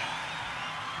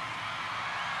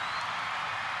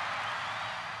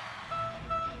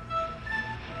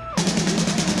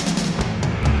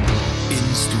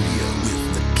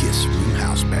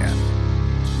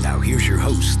 Here's your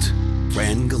host,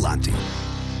 Fran Galante.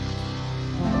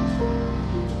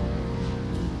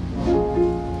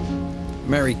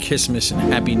 Merry Christmas and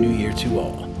Happy New Year to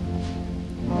all.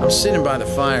 I'm sitting by the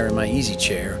fire in my easy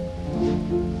chair,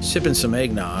 sipping some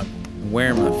eggnog,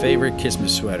 wearing my favorite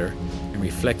Christmas sweater, and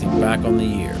reflecting back on the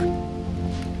year.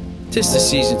 'Tis the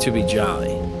season to be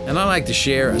jolly, and I like to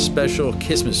share a special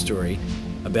Christmas story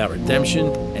about redemption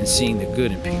and seeing the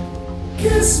good in people.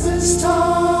 Christmas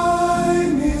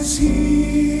time is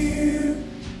here.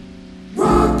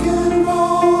 Rock and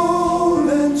roll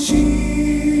and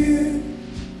cheer.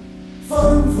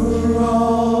 Fun for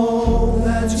all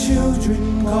that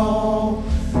children call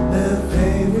their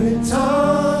favorite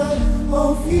time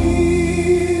of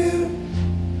year.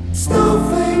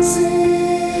 Snowflakes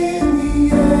in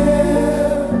the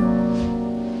air.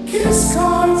 Kiss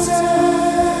cards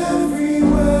everywhere.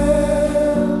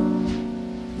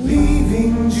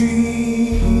 Leaving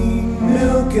dream,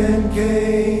 milk and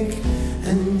cake,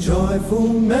 and joyful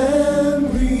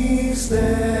memories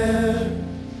there.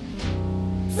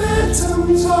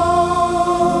 Phantoms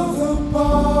of the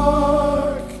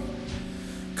park,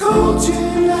 cold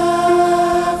gin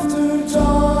after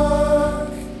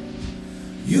dark.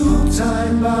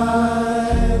 Yuletide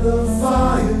by the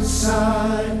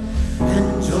fireside,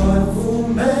 and joyful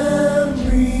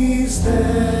memories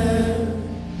there.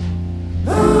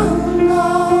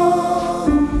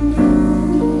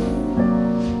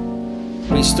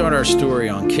 We start our story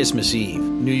on Christmas Eve,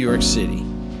 New York City,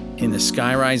 in the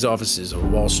skyrise offices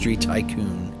of Wall Street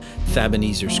tycoon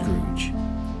Ebenezer Scrooge.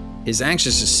 His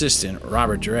anxious assistant,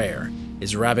 Robert Dreyer,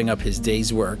 is wrapping up his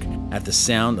day's work at the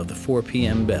sound of the 4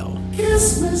 p.m. bell.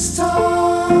 Christmas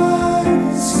time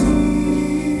is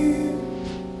here.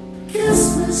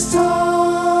 Christmas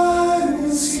time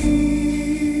is here.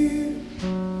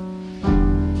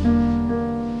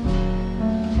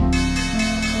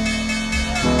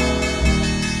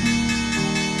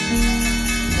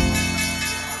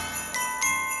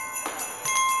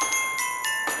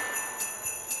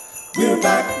 We're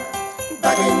back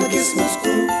in the Christmas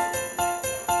groove.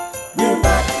 We're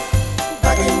back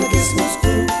in the Christmas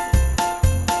groove.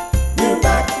 We're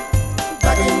back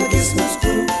in the Christmas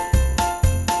groove.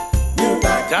 We're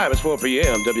back. Time is 4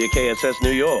 p.m. WKSS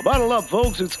New York. Bottle up,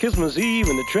 folks. It's Christmas Eve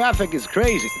and the traffic is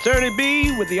crazy. It's Ernie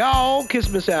B with the All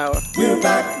Christmas Hour. We're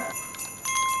back.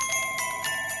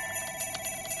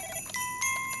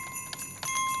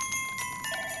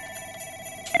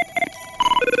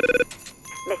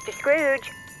 Mr.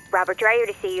 Scrooge, Robert Dreyer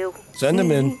to see you. Send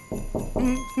him in.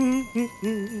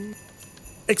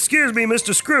 Excuse me,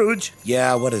 Mr. Scrooge.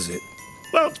 Yeah, what is it?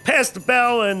 Well, it's past the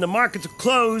bell and the markets are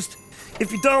closed.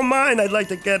 If you don't mind, I'd like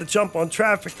to get a jump on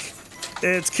traffic.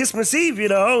 It's Christmas Eve, you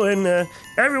know, and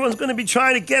everyone's going to be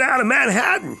trying to get out of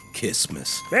Manhattan.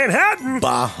 Christmas. Manhattan?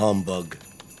 Bah humbug.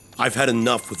 I've had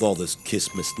enough with all this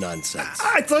Christmas nonsense.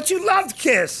 I thought you loved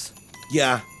Kiss.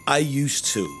 Yeah, I used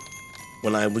to.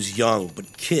 When I was young,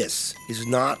 but Kiss is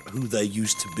not who they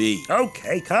used to be.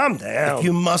 Okay, calm down. If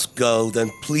you must go, then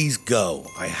please go.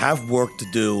 I have work to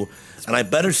do, and I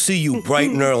better see you bright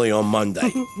and early on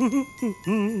Monday.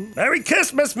 Merry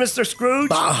Christmas, Mr. Scrooge.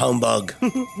 Bah humbug.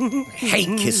 I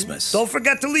hate Christmas. Don't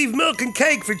forget to leave milk and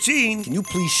cake for Gene. Can you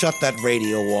please shut that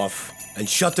radio off and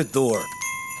shut the door?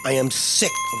 I am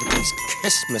sick of these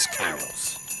Christmas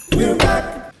carols. We're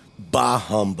back. Bah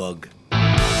humbug.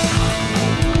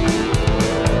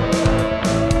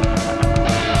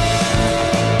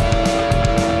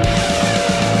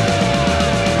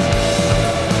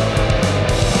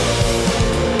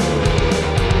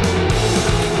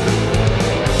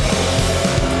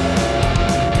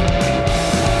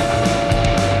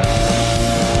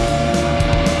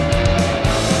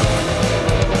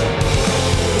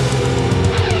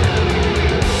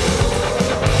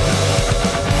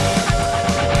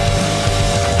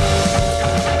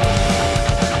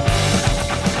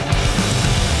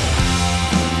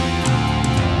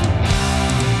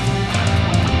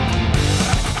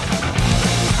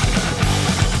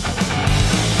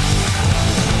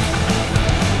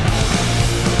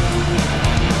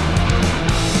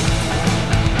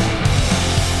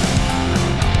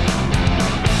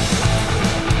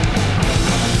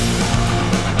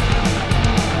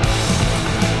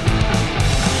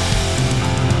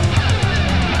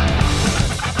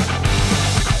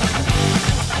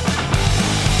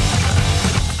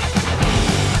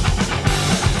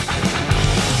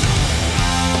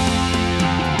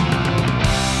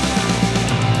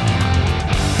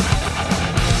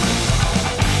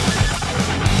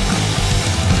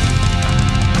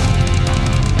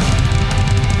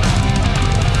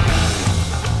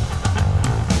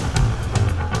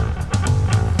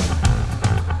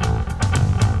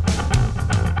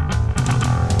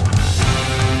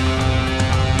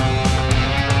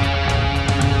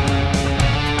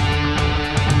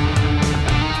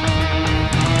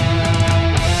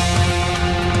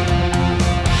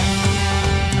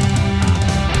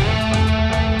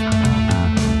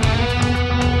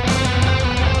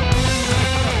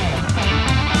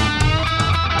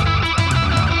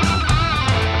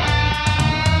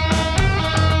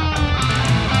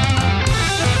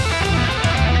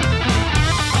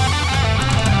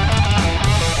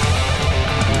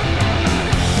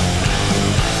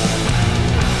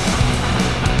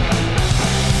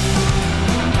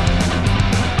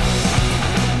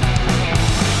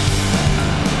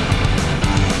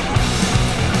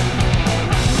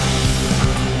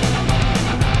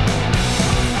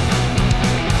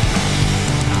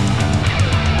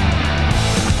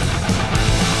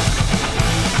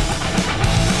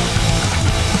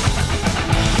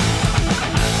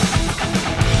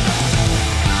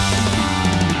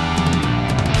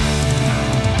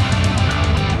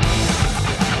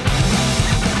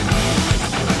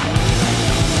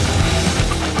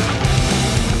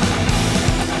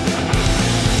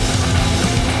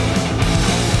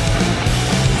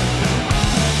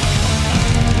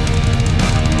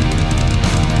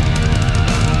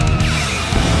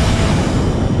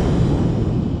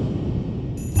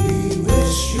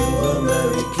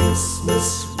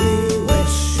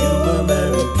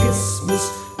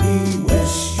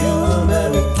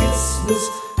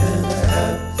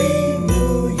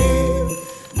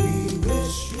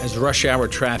 rush hour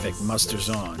traffic musters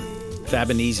on, Fab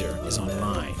Ebenezer is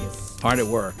online, hard at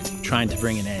work, trying to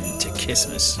bring an end to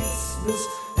Christmas.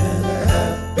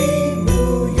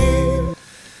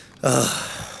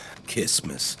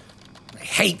 Christmas. I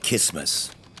hate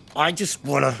Christmas. I just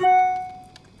wanna...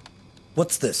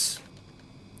 What's this?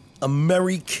 A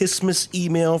Merry Christmas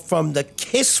email from the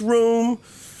Kiss Room?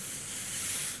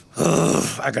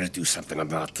 I gotta do something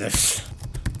about this.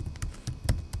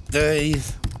 They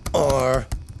are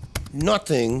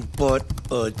nothing but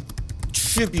a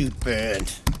tribute band.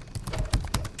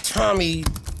 Tommy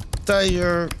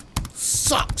Thayer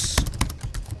sucks.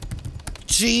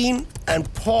 Gene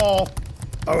and Paul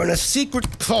are in a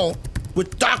secret cult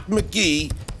with Doc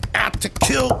McGee out to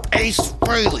kill Ace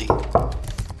Frehley.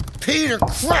 Peter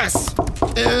Criss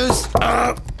is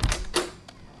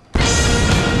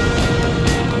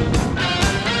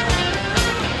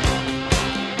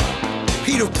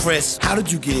Peter Criss, how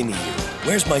did you get in here?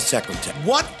 Where's my secretary?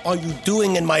 What are you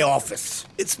doing in my office?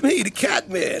 It's me, the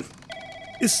Catman.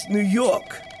 It's New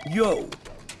York. Yo,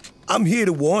 I'm here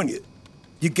to warn you.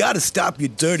 You gotta stop your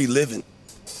dirty living.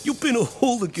 You've been a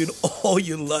hooligan all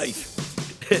your life.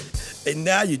 And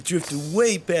now you're drifting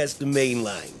way past the main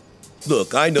line.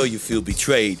 Look, I know you feel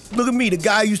betrayed. Look at me, the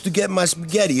guy who used to get my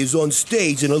spaghetti is on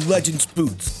stage in a Legends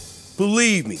boots.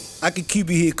 Believe me, I could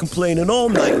keep you here complaining all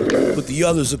night, but the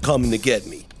others are coming to get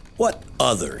me. What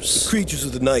others? Creatures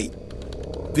of the night.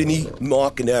 Vinny,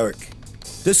 Mark, and Eric.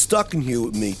 They're stuck in here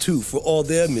with me, too, for all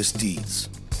their misdeeds.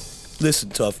 Listen,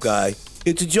 tough guy,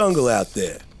 it's a jungle out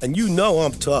there, and you know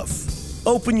I'm tough.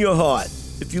 Open your heart.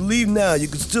 If you leave now, you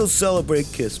can still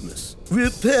celebrate Christmas.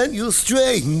 Repent your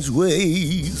strange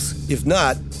ways. If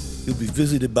not, you'll be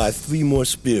visited by 3 more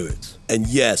spirits. And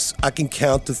yes, I can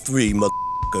count to 3,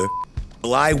 motherfucker.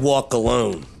 Well, I walk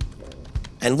alone.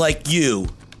 And like you,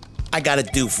 I gotta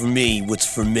do for me what's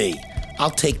for me. I'll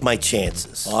take my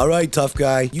chances. All right, tough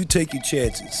guy, you take your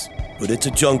chances. But it's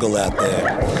a jungle out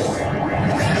there.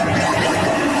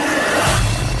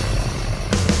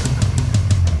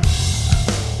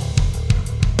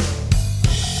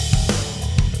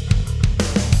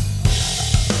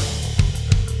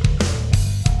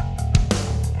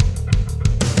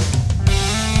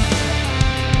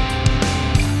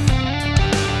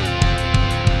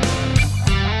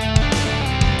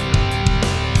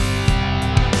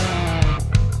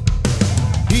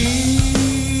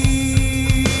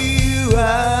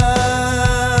 Wow!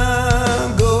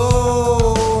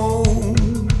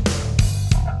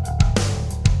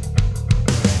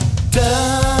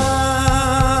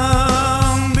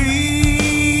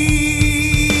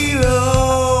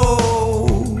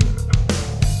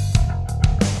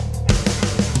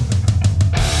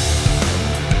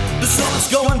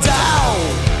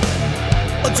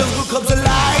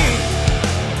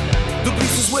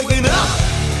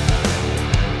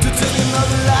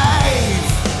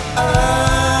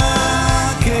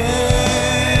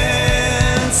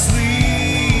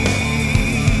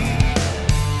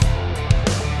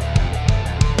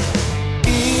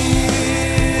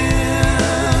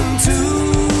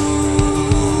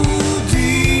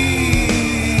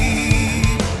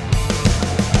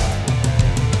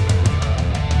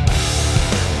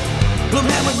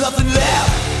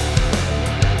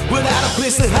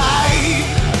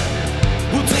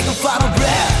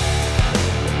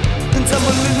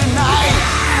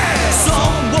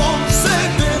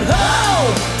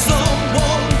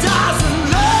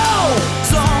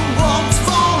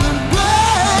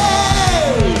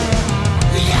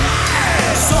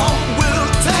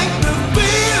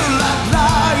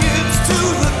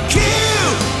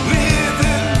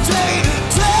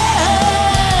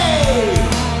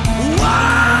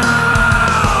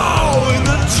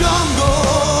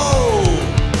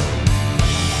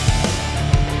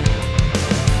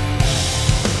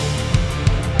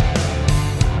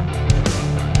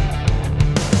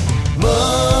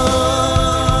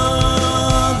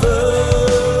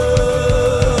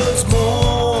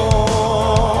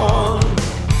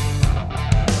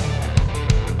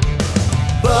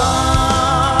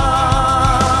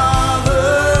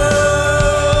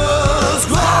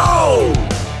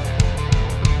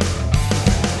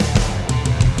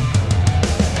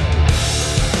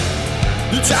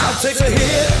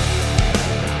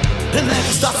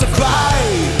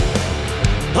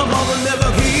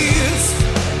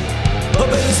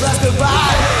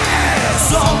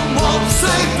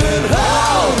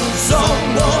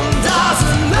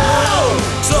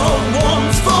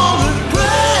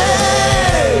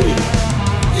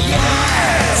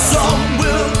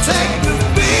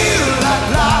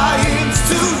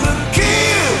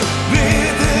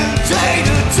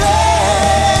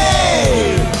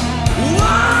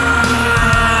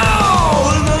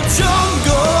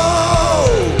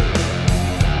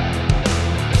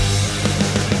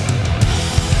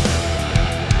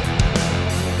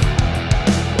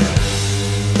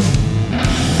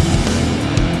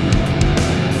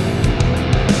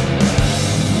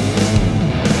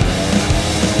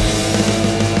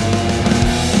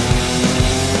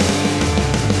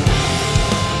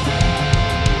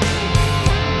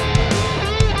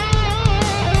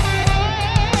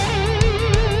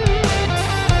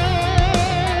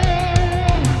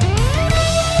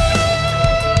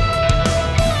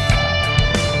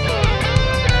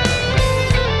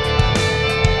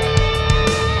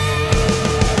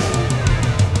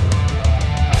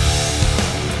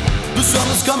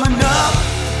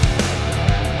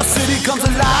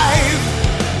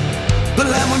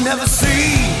 land will never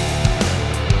see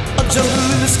a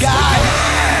jungle in the sky.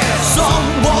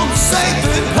 Someone safe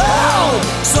in hell,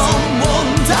 someone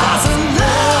doesn't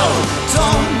know,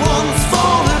 someone's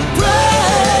fallen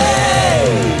prey.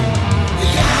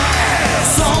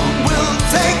 Some will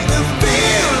take the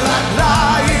field like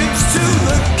lions to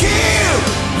the kill,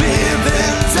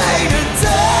 living day to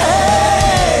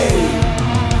day.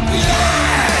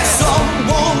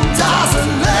 Someone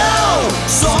doesn't know,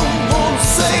 someone's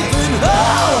safe in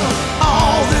hell,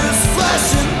 all this flesh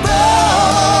and bone.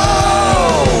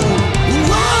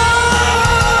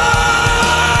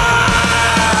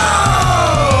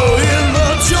 Whoa, in the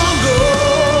jungle.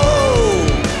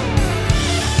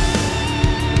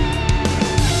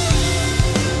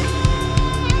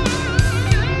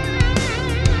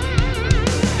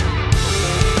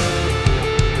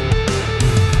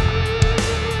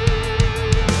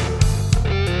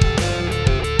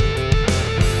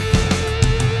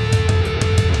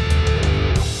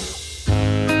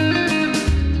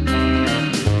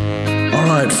 All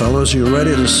right, fellas, you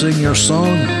ready to sing your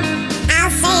song? I'll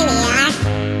sing it.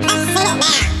 Let's sing it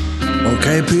now.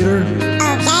 Okay, Peter?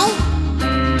 Okay?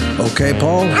 Okay,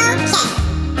 Paul? Okay.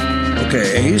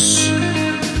 Okay, Ace?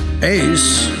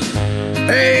 Ace?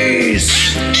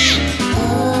 Ace!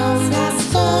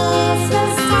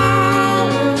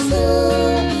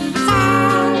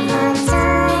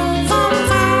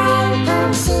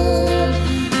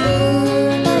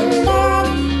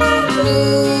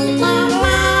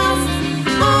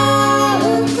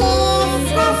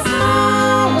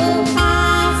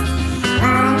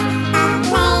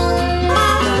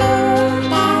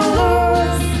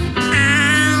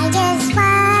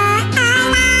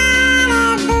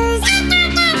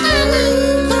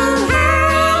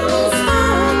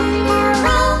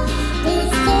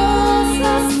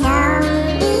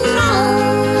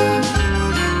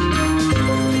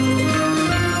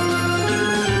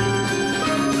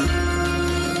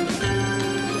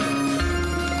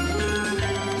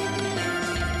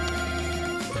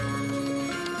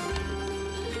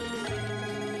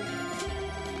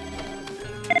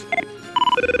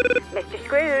 Mr.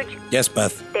 Scrooge, Yes,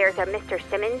 Beth. there's a Mr.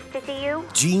 Simmons to see you.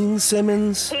 Gene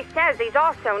Simmons? He says he's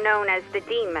also known as the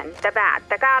Demon, the Bat,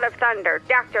 the God of Thunder,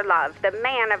 Dr. Love, the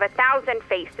Man of 1,000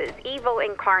 Faces, Evil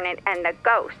Incarnate, and the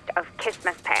Ghost of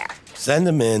Christmas Past. Send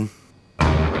him in.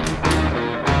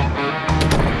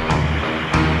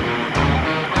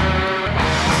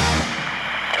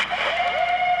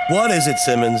 What is it,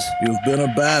 Simmons? You've been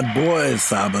a bad boy,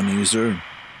 Thabenezer.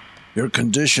 Your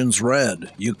condition's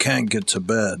red. You can't get to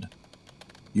bed.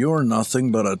 You're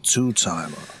nothing but a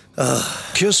two-timer.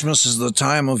 Christmas is the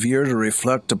time of year to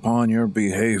reflect upon your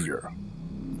behavior.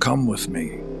 Come with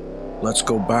me. Let's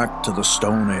go back to the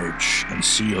Stone Age and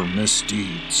see your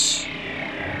misdeeds.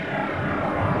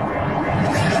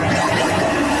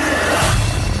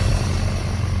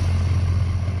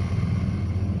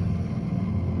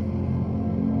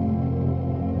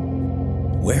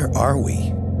 Where are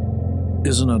we?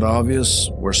 Isn't it obvious?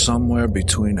 We're somewhere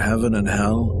between heaven and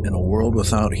hell in a world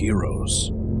without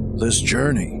heroes. This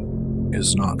journey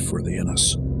is not for the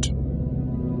innocent.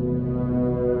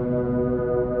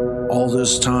 All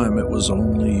this time, it was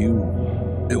only you.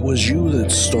 It was you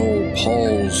that stole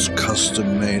Paul's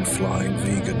custom-made Flying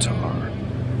V guitar.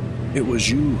 It was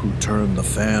you who turned the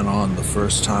fan on the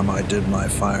first time I did my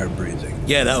fire breathing.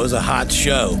 Yeah, that was a hot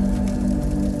show.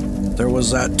 There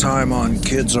was that time on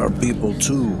Kids Are People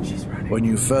Too, when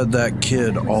you fed that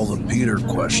kid all the Peter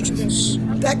questions.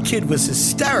 That kid was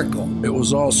hysterical. It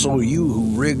was also you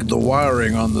who rigged the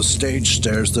wiring on the stage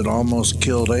stairs that almost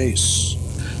killed Ace.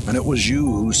 And it was you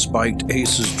who spiked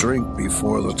Ace's drink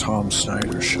before the Tom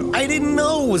Snyder show. I didn't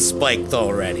know it was spiked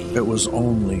already. It was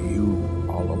only you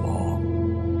all along.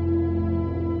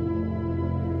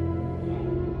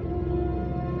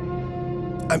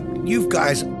 You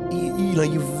guys,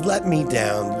 you've let me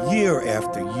down year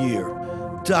after year.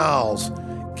 Dolls,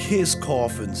 kiss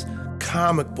coffins,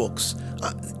 comic books.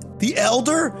 The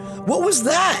Elder? What was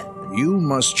that? You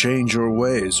must change your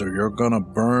ways or you're gonna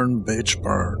burn, bitch,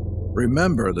 burn.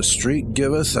 Remember, the street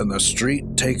giveth and the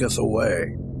street taketh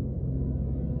away.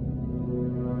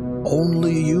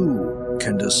 Only you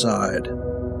can decide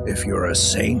if you're a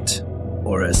saint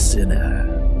or a sinner.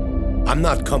 I'm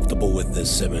not comfortable with this,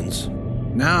 Simmons.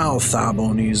 Now,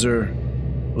 Thabenezer,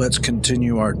 let's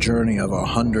continue our journey of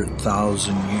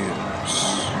 100,000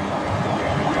 years.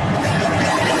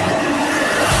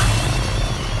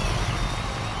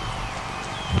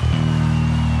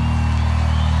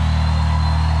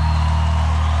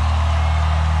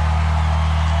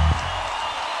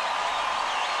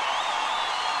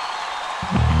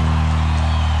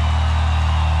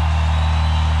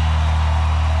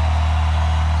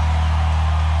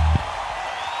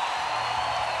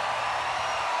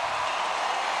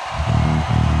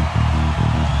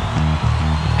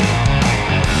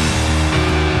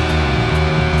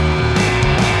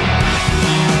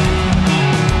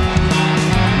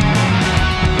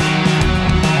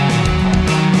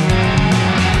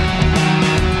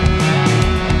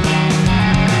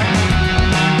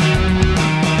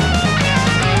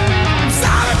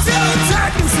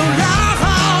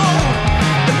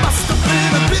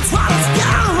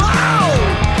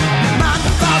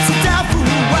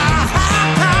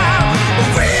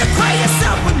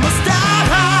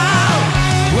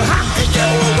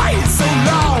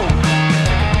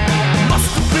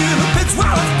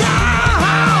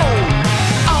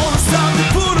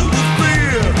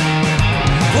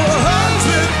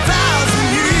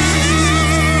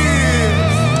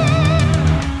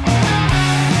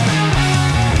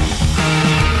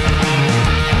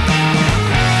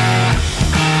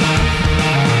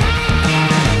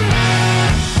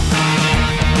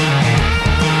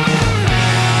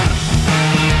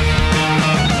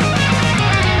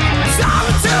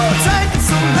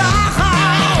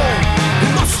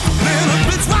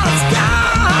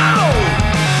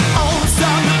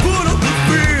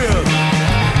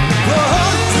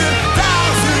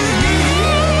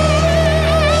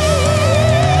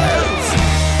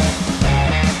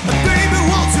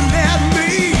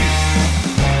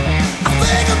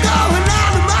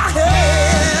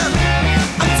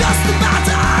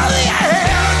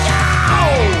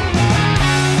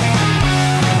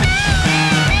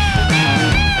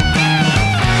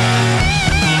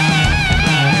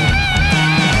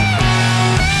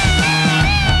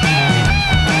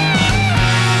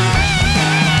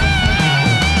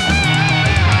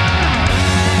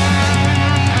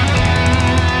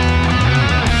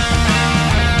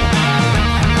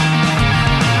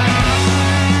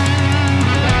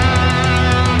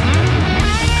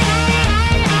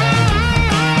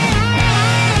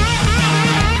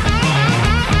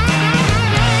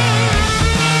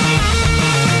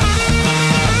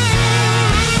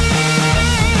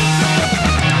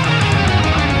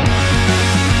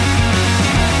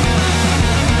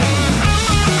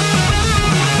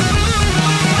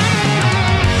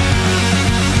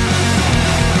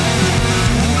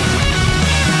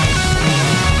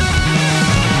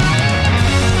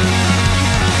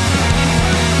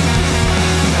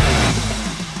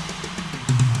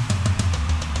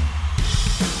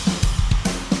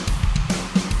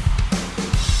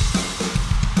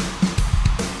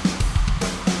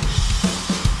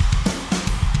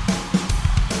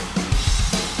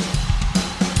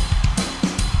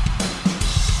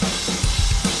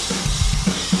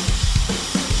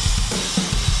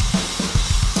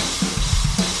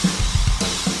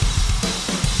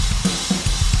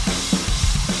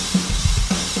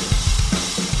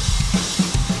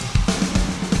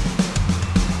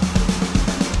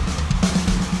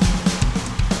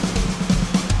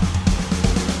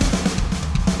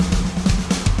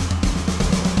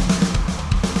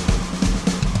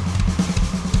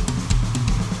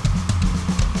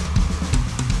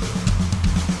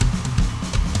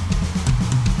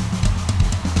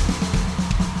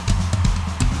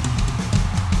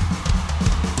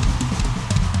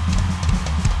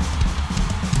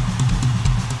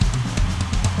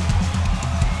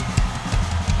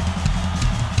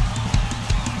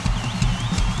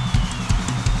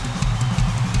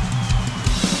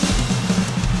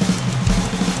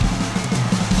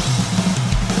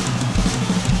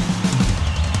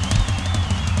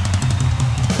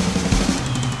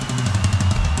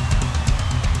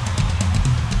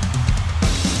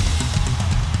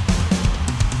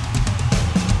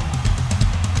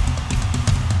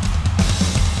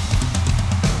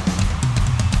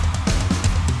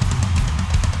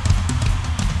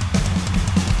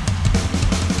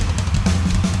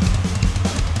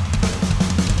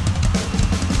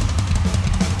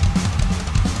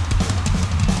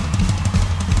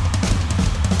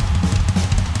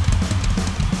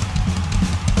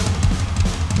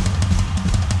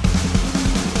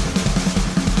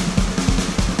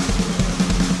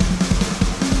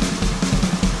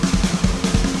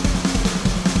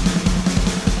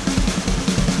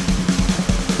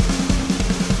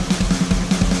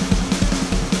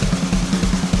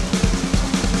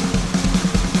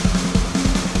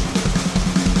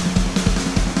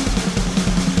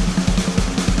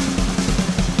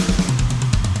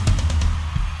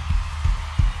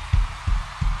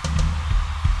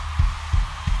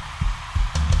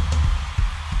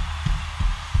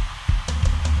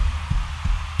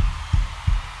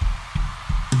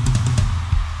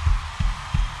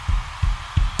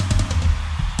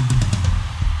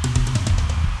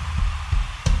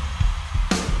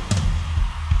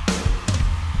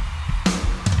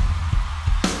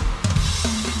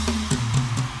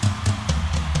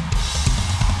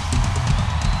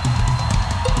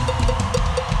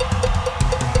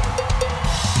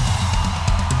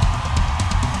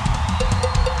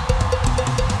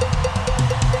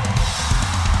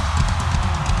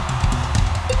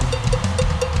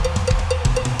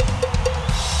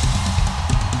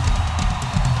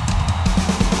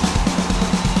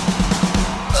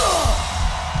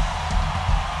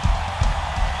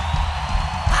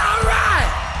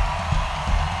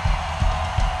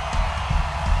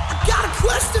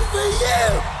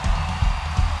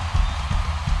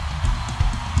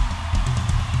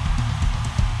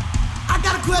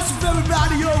 question for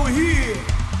everybody over here.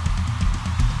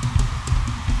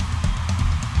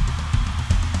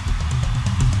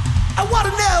 I want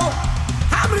to know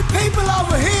how many people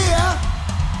over here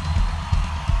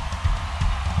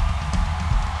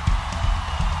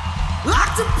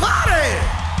like to party.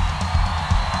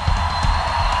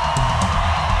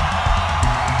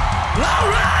 All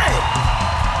right.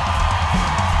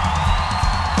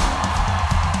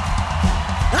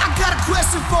 I got a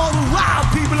question for the wild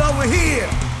people over here.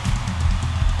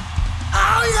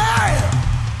 Oh yeah.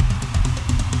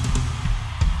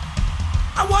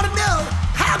 I want to know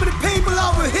how many people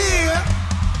over here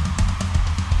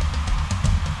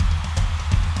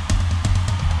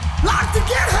like to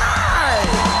get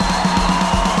high.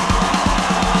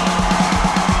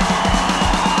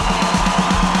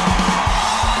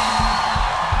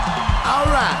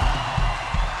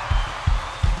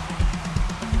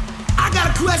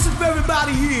 Question for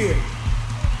everybody here.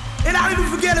 And I didn't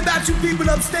forget about you people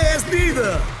upstairs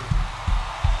neither.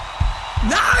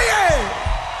 Now yeah.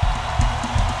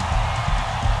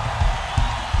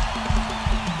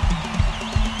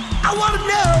 I want to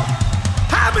know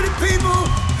how many people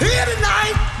here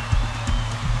tonight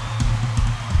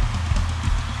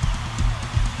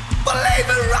believe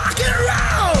in rock and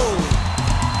roll.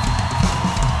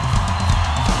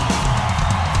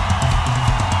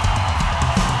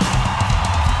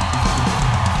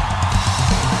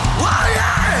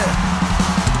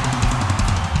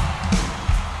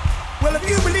 Well, if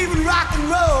you believe in rock and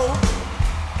roll,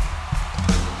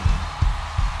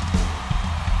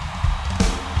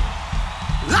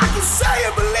 like you say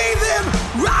you believe in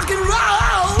rock and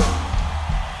roll,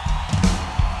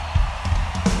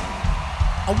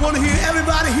 I want to hear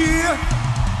everybody here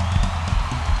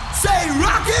say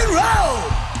rock and roll.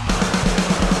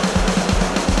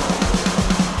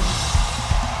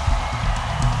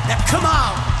 Now come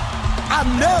on, I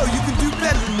know you can do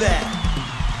better than that.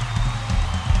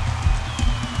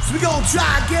 We're gonna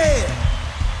try again.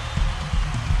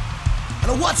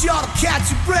 And I want y'all to catch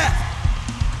your breath.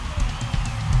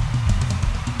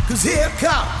 Cause here it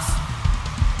comes.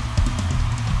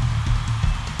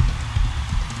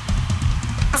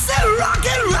 I said rock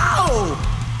and roll.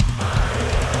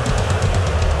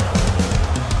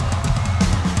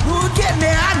 We're getting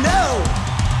there, I know.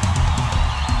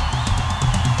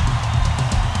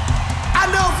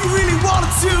 I know if you really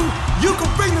wanted to, you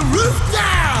could bring the roof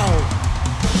down.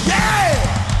 Yeah!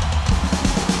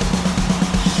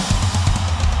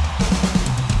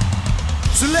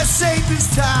 So let's say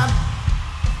this time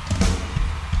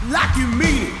like you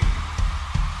mean it.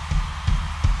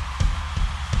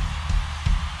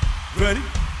 Ready?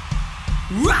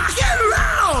 Rock and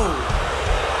roll!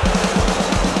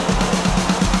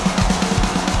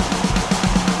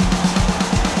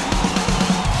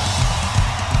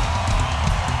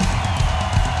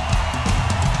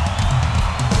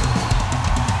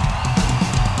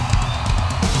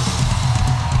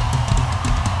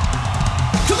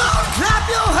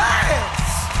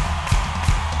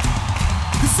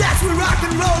 That's what rock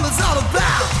and roll is all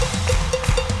about.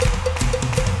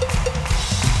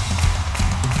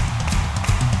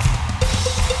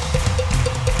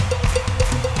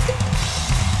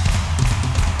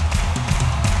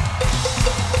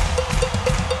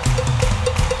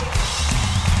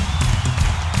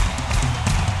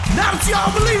 Now that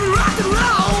y'all believe in rock and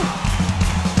roll,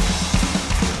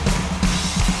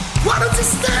 why don't you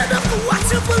stand up for what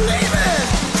you believe in?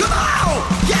 Come on,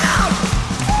 get out!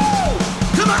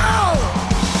 Come on!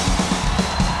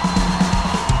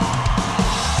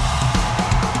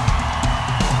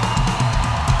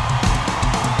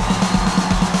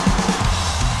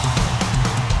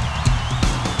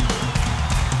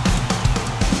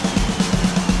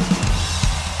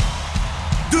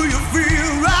 Do you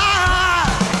feel right?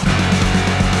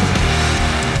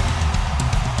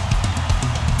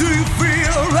 Do you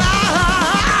feel right?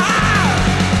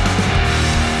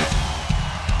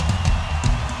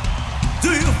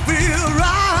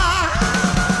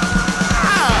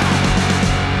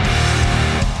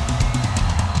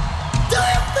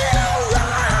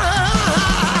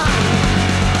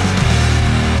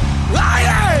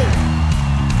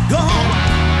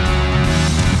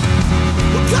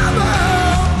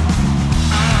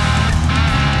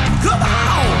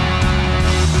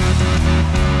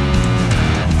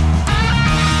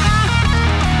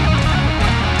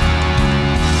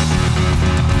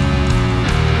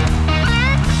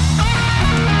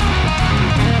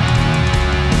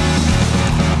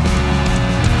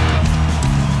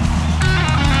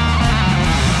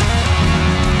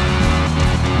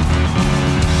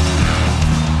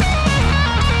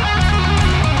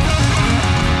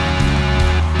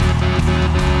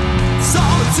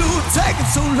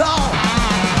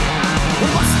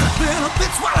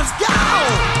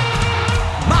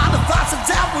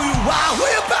 down for you while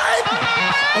we're babe.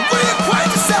 Reacquaint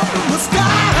yourself with the sky.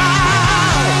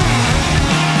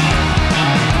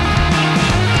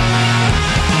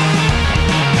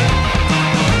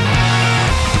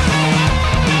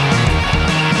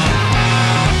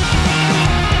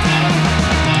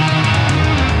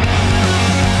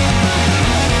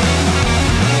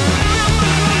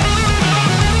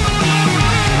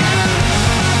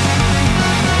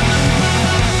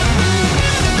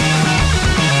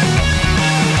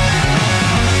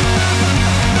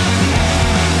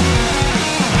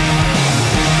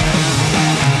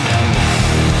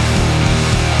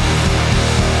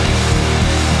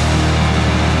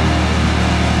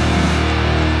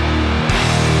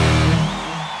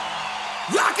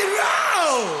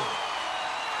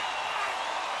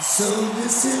 So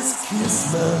this is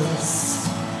Christmas,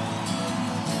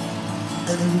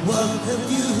 and what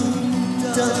have you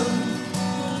done?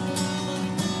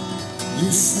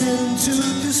 Listening to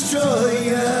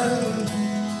Destroyer,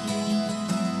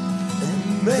 and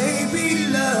maybe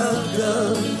Love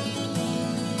Gun.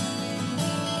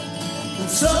 And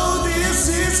so this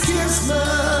is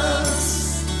Christmas,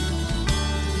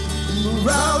 and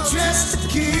we're all dressed to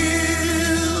kill.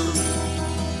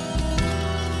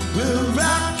 We'll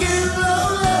rock and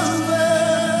roll over.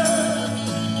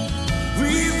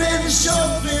 Revenge sure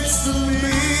fits the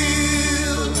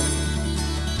bill.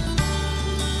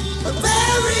 A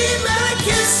very Merry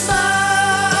Christmas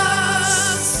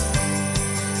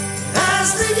as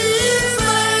the year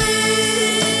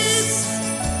fades.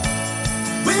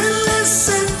 We'll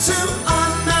listen to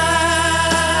our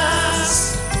mass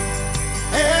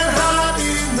and hide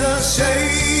in the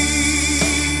shade.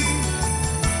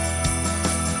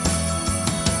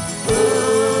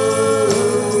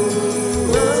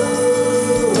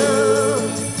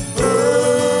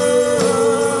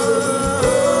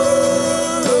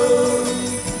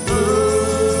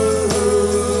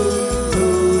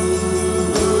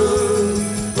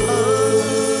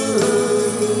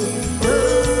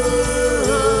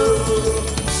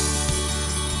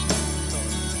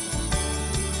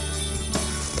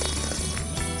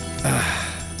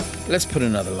 Let's put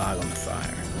another log on the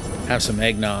fire, have some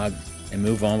eggnog, and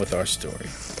move on with our story.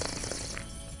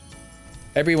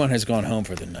 Everyone has gone home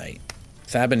for the night.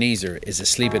 Ebenezer is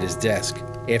asleep at his desk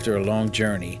after a long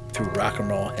journey through rock and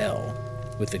roll hell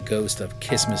with the ghost of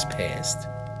Christmas past.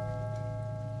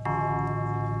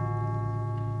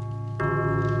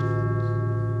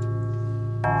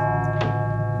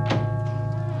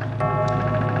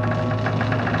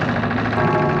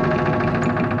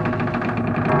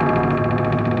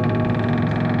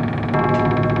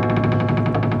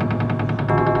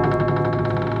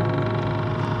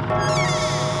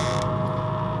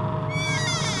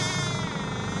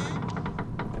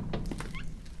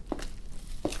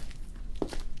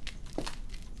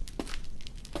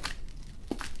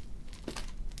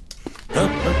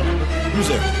 Who's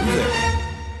there?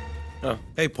 Oh,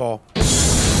 hey, Paul.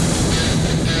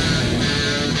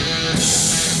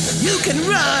 You can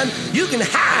run, you can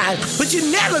hide, but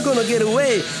you're never gonna get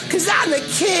away. Cause I'm the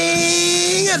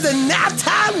king of the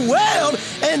nighttime world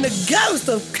and the ghost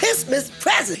of Christmas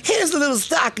present. Here's a little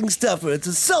stocking stuffer. It's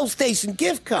a Soul Station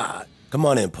gift card. Come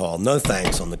on in, Paul. No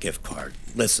thanks on the gift card.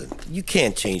 Listen, you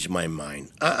can't change my mind.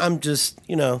 I'm just,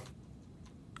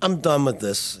 I'm done with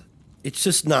this. It's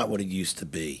just not what it used to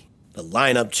be. The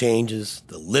lineup changes,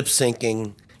 the lip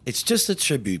syncing. It's just a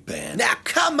tribute band. Now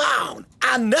come on!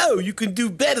 I know you can do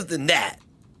better than that.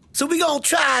 So we gonna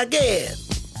try again.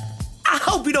 I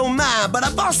hope you don't mind, but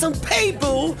I bought some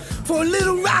people for a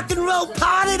little rock and roll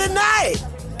party tonight.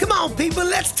 Come on, people,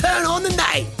 let's turn on the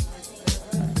night.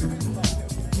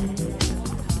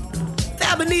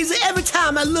 Ebenezer, every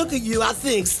time I look at you, I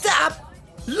think, stop,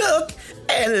 look,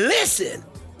 and listen.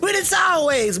 But it's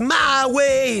always my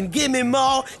way and give me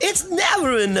more. It's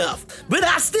never enough. But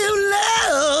I still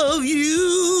love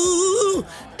you.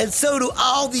 And so do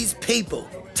all these people.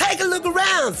 Take a look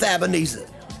around, Ebenezer.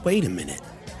 Wait a minute.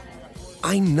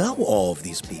 I know all of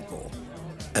these people.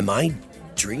 Am I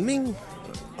dreaming?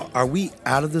 Are we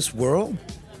out of this world?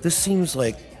 This seems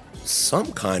like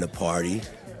some kind of party,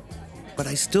 but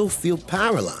I still feel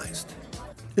paralyzed.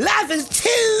 Life is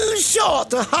too short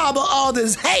to harbor all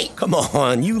this hate. Come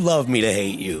on, you love me to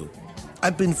hate you.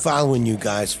 I've been following you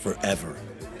guys forever.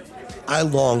 I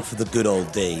long for the good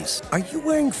old days. Are you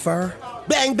wearing fur?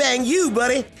 Bang, bang you,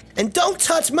 buddy. And don't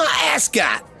touch my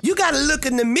ascot. You gotta look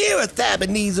in the mirror,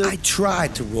 Ebenezer. I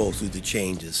tried to roll through the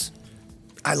changes.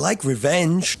 I like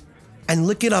Revenge, and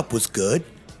Lick It Up was good.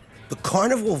 The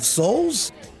Carnival of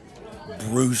Souls?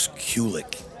 Bruce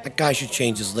Kulick. That guy should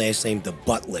change his last name to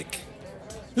Buttlick.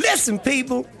 Listen,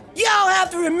 people, Y'all have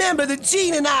to remember that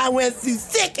Gene and I went through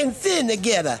thick and thin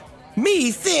together.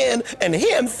 Me thin and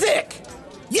him thick.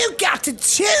 You got to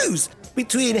choose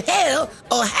between hell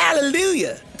or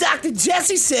hallelujah. Dr.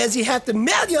 Jesse says you have to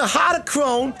melt your heart of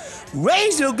chrome,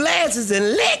 raise your glasses, and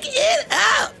lick it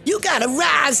up. You gotta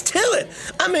rise to it.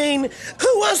 I mean,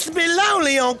 who wants to be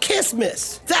lonely on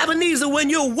Christmas? Ebenezer, when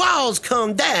your walls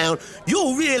come down,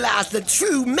 you'll realize the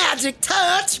true magic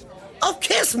touch of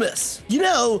Christmas. You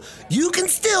know, you can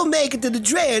still make it to the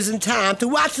Dreyers in time to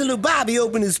watch little Bobby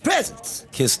open his presents.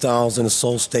 Kiss dolls and a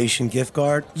Soul Station gift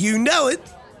card? You know it.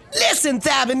 Listen,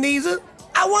 Ebenezer,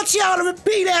 I want y'all to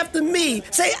repeat after me.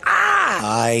 Say,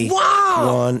 I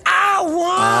want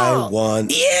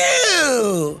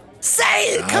you.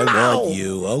 Say it, come on. I want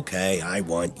you. Okay, I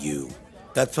want you.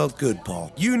 That felt good,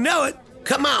 Paul. You know it.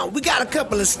 Come on, we got a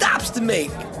couple of stops to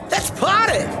make. Let's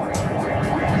party.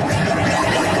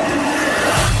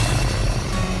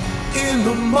 In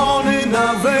the morning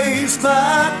I raise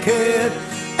my head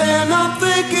and I'm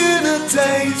thinking of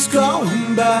days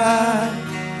going by.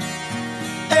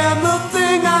 And the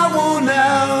thing I want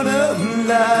out of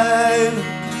life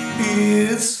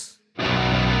is I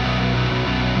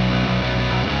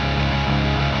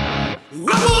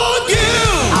want you.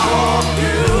 I want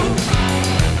you.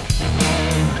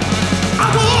 I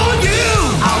want you.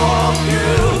 I want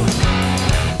you.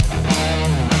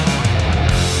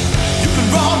 You can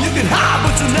run, you can hide,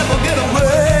 but you'll never get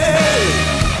away.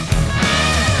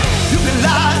 You can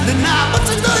lie, deny, but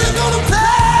you know you're gonna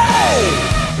pay.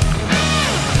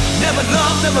 Never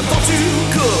loved, never thought you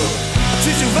could.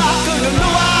 Treat you right, cause you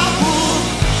know I would.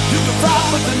 You can fight,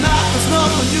 but tonight there's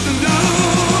nothing you can do.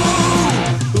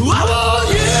 I want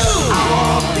you. I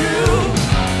want you.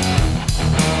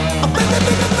 I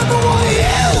want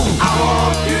you. I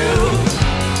want you.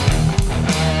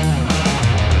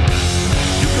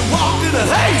 You can walk in the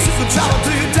haze, you can travel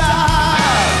till you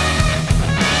die.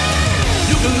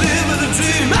 You can live in a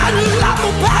dream and your life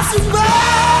will pass you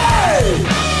by.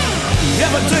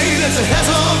 Every day there's a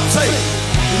hesitate.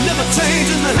 You never change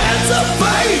in the hands of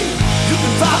fate. You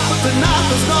can fight, but tonight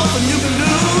there's nothing you can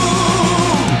do.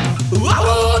 I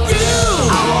want you.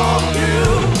 I want you.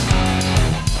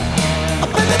 I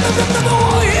want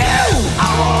you. I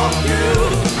want you.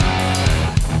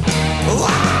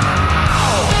 Wow.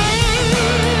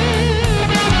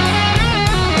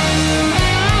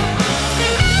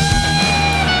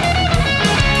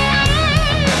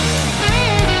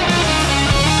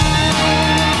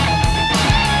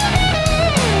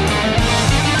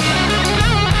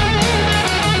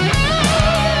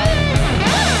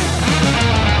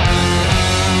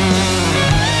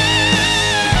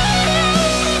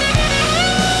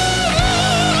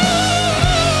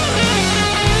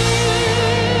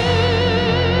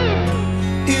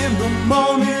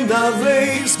 I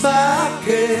raise my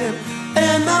head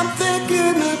and I'm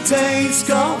thinking the days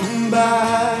gone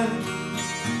by.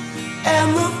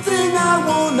 And the thing I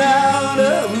want out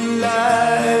of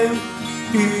life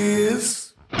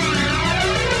is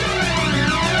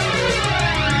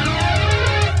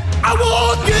I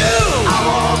want you. I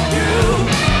want you.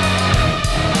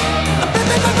 I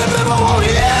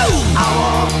want you. I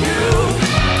want you.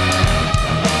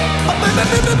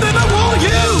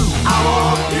 I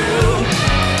want you. I want you. I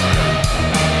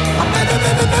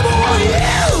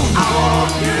want you. I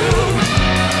want you.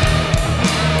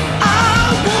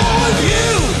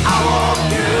 I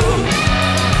want you. I want you.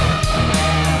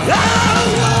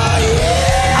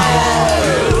 I want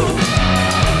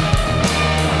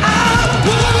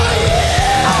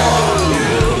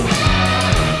you.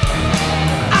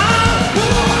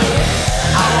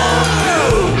 I want you. I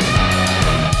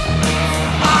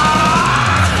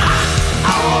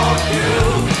want you.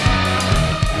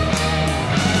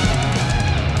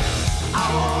 I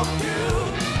want you.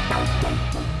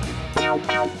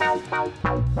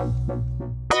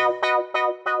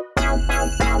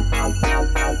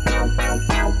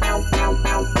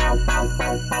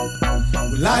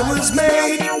 Well, I was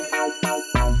made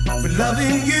for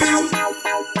loving you.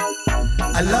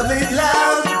 I love it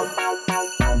loud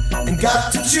and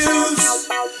got to choose.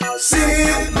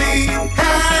 Simply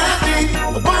having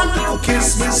a wonderful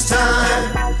Christmas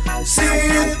time.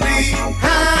 Simply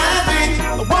having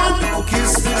a wonderful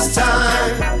Christmas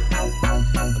time.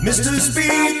 Mr.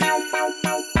 Speed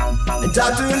and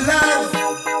Dr. Love,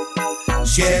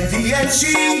 Shandy and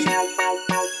she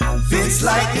fits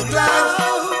like a glove.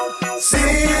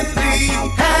 Simply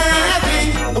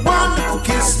having a wonderful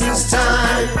Christmas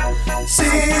time.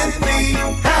 Simply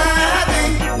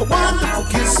having a wonderful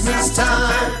Christmas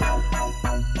time.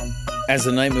 As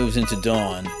the night moves into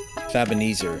dawn,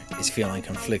 Ebenezer is feeling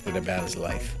conflicted about his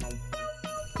life.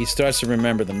 He starts to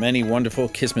remember the many wonderful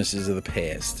Christmases of the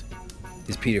past.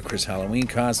 His Peter Criss Halloween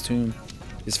costume,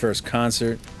 his first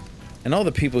concert, and all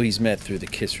the people he's met through the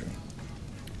Kiss Room.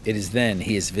 It is then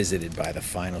he is visited by the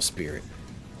final spirit.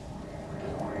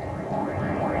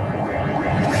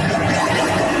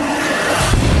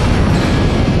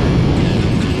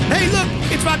 Hey, look,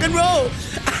 it's rock and roll.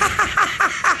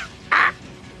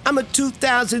 I'm a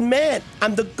 2000 man.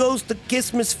 I'm the ghost of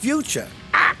Christmas future.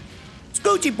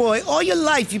 Scoochie boy, all your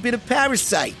life you've been a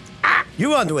parasite.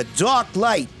 You're under a dark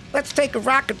light. Let's take a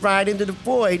rocket ride into the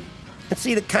void and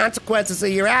see the consequences of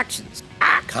your actions.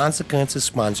 Consequences,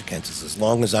 sponsequences, as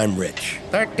long as I'm rich.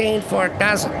 13 for a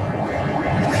dozen.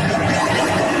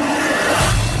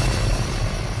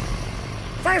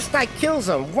 First I kills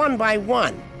them one by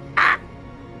one.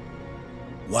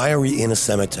 Why are we in a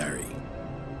cemetery?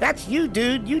 That's you,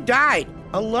 dude. You died.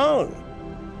 Alone.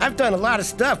 I've done a lot of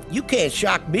stuff. You can't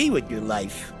shock me with your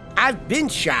life. I've been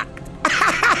shocked.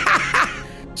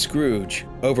 Scrooge,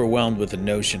 overwhelmed with the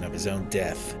notion of his own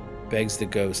death, begs the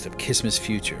ghost of Christmas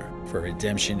future for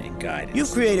redemption and guidance.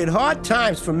 You've created hard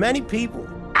times for many people.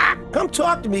 Come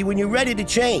talk to me when you're ready to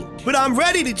change. But I'm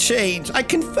ready to change, I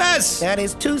confess. Now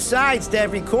there's two sides to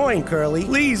every coin, Curly.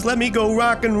 Please let me go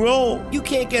rock and roll. You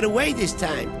can't get away this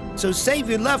time, so save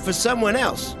your love for someone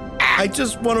else. I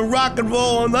just want to rock and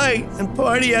roll all night and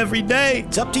party every day.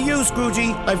 It's up to you,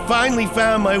 Scroogey. I finally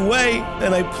found my way,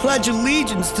 and I pledge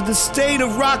allegiance to the state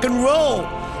of rock and roll.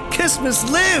 Christmas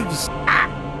lives.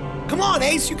 Come on,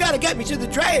 Ace, you gotta get me to the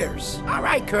Drayers. All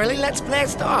right, Curly, let's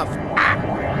blast off.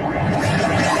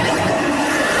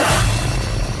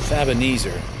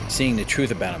 Ebenezer, seeing the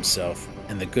truth about himself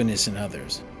and the goodness in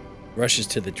others, rushes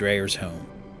to the Drayer's home,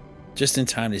 just in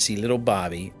time to see little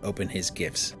Bobby open his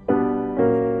gifts.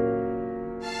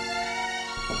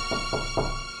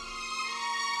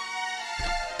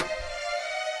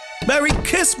 Merry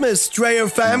Christmas, Drayer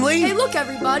family! Hey, look,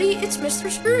 everybody, it's Mr.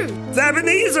 Scrooge.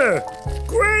 Ebenezer!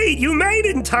 Great, you made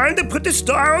it in time to put the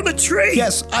star on the tree!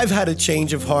 Yes, I've had a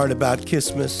change of heart about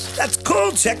Christmas. That's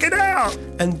cool, check it out!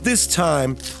 And this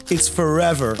time, it's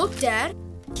forever. Look, Dad,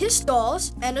 Kiss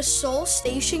dolls and a Soul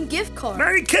Station gift card.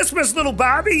 Merry Christmas, little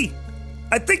Bobby!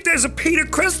 I think there's a Peter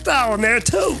Criss doll in there,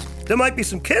 too. There might be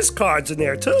some Kiss cards in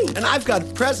there, too. And I've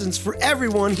got presents for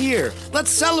everyone here. Let's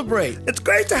celebrate. It's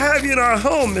great to have you in our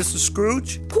home, Mr.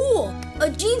 Scrooge. Cool. A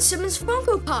Gene Simmons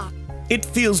Funko Pop. It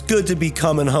feels good to be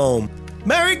coming home.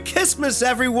 Merry Christmas,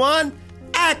 everyone.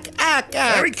 Ack, ack,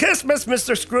 ack. Merry Christmas,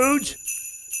 Mr. Scrooge.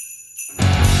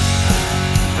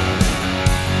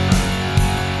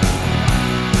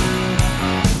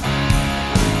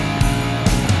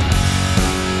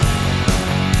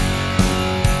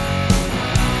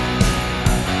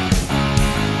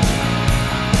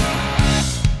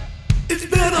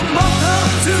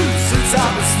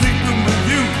 I've been sleeping with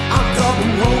you, I'm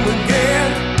coming home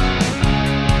again.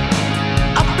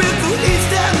 I've been through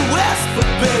east and west,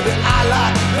 but baby, I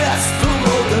like best the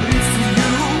road that leads to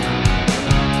you.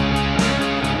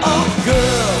 Oh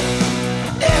girl,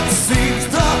 it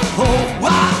seems the whole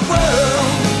wide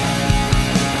world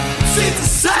seems to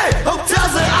say,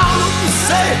 hotels they all look the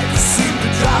same. They seem to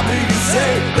drive me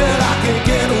insane, that I can't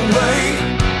get away.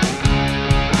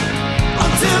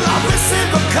 Until I receive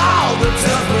a call that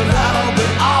tells me that I'll be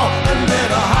all and then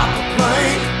I hop a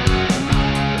plane.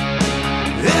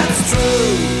 It's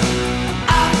true,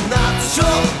 I'm not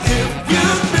sure if you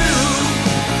knew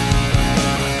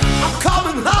I'm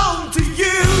coming home to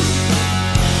you.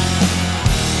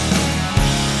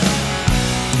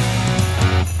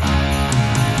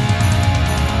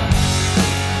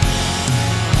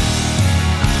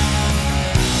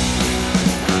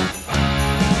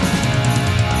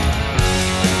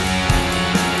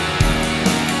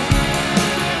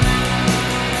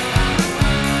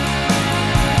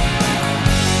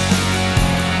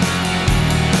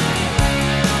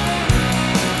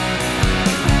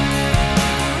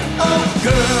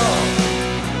 Girl,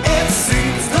 it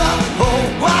seems the whole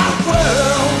wide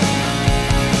world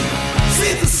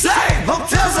seems the same.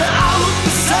 Hotels that all look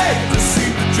the same. They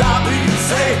seem to drive me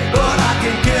insane, but I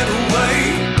can't get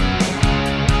away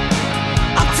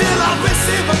until I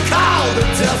receive a call that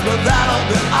tells me that I'll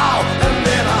be all, and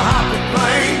then I hop a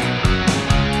plane.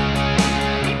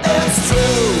 It's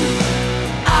true,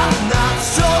 I'm not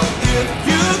sure if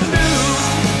you knew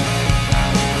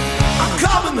I'm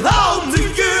coming home to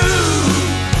you.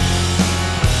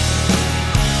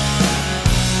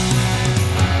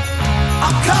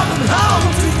 Coming home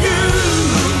to you.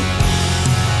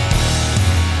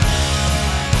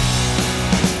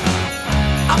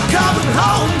 I'm coming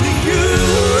home to you.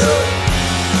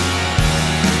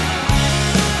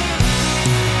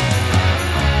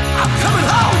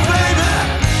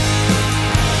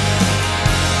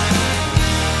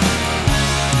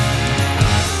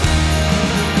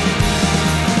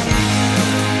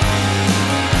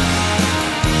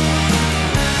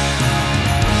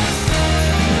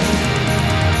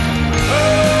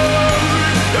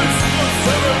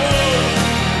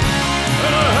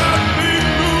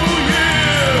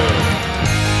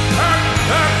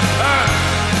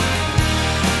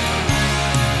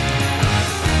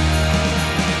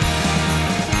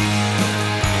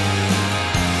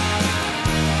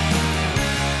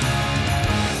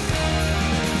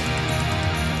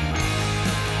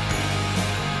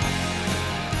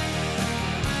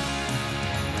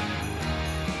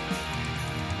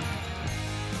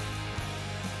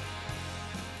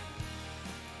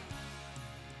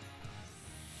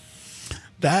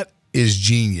 That is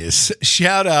genius.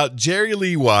 Shout out Jerry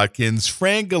Lee Watkins,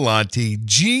 Frank Galante.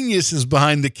 Genius is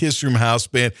behind the Kiss Room House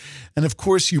Band. And of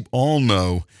course, you all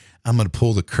know I'm going to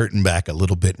pull the curtain back a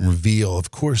little bit and reveal,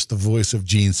 of course, the voice of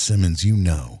Gene Simmons, you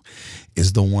know,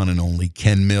 is the one and only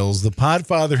Ken Mills, the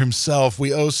Podfather himself.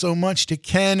 We owe so much to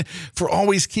Ken for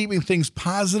always keeping things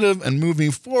positive and moving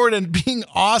forward and being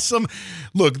awesome.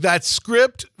 Look, that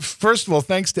script, first of all,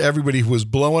 thanks to everybody who was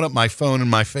blowing up my phone and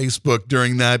my Facebook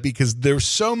during that, because there were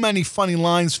so many funny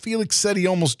lines. Felix said he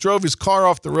almost drove his car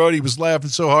off the road. He was laughing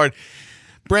so hard.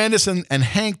 Brandis and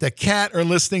Hank, the cat, are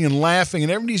listening and laughing,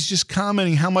 and everybody's just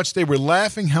commenting how much they were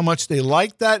laughing, how much they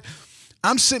liked that.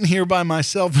 I'm sitting here by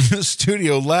myself in the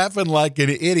studio laughing like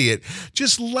an idiot,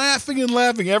 just laughing and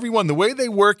laughing. Everyone, the way they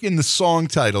work in the song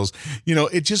titles, you know,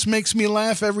 it just makes me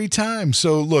laugh every time.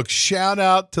 So look, shout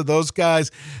out to those guys.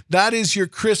 That is your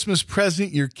Christmas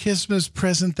present, your Christmas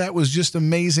present. That was just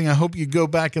amazing. I hope you go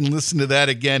back and listen to that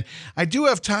again. I do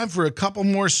have time for a couple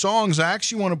more songs. I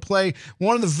actually want to play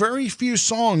one of the very few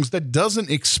songs that doesn't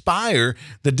expire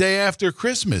the day after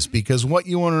Christmas, because what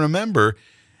you want to remember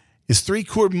is 3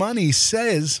 Chord Money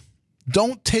says,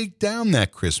 don't take down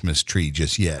that Christmas tree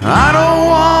just yet. I don't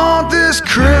want this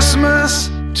Christmas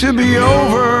to be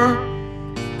over,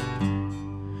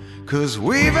 'cause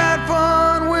we've had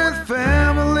fun with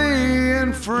family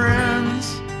and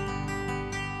friends.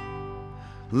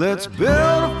 Let's build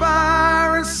a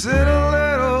fire and sit a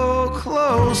little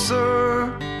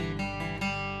closer.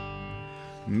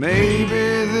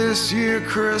 Maybe this year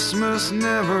Christmas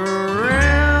never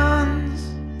ends.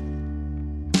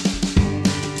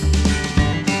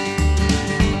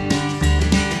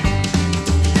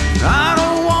 I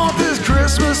don't want this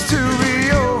Christmas to be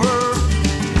over,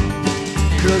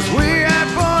 'cause we had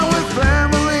fun with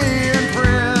family and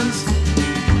friends.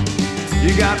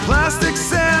 You got plastic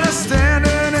Santa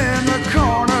standing in the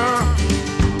corner.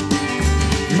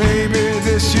 Maybe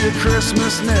this year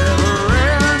Christmas never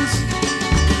ends.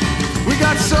 We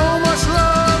got so much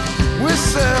love, we're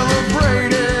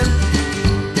celebrating.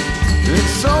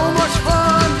 It's so much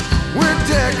fun, we're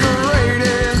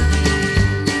decorating.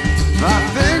 I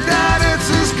think that it's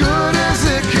as good as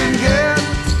it can get.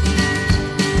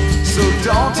 So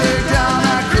don't take down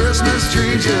that Christmas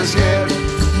tree just yet.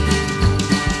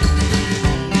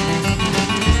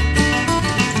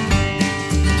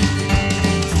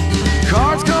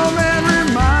 Cards come and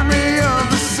remind me of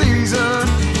the season,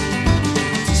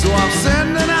 so I'm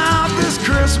sending out this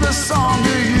Christmas song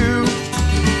to you.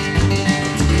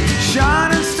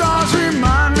 Shining stars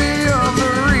remind me of the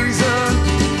reason.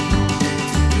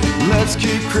 Let's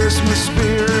keep Christmas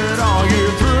spirit all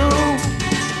year through.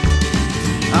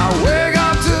 I wake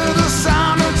up to the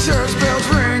sound of church bells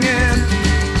ringing.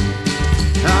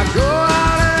 I go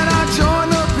out and I join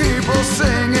the people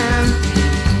singing.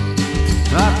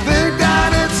 I think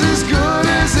that it's as good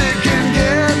as it can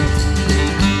get.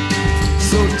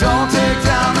 So don't take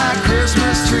down that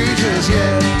Christmas tree just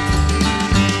yet.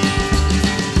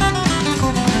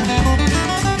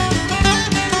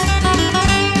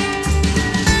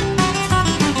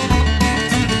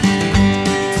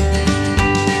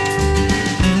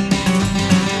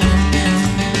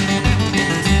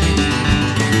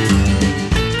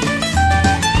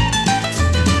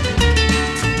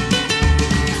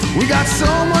 Got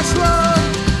so much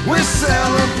love, we're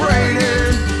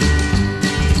celebrating.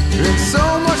 It's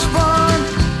so much fun,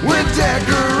 we're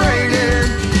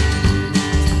decorating.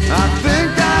 I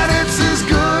think that it's as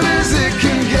good as it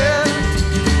can get.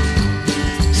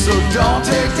 So don't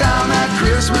take down that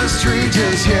Christmas tree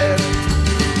just yet.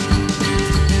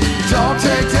 Don't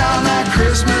take down that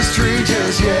Christmas tree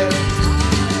just yet.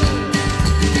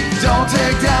 Don't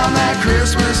take down that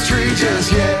Christmas tree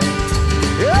just yet.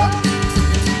 Yep.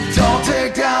 Don't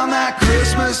take down that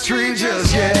Christmas tree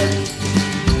just yet.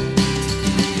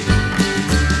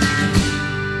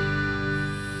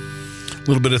 A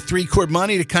little bit of 3 Chord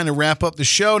Money to kind of wrap up the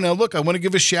show. Now, look, I want to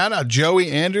give a shout out. Joey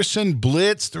Anderson,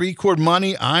 Blitz, 3 Chord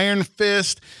Money, Iron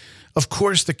Fist, of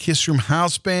course, the Kiss Room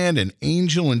House Band, and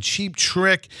Angel and Cheap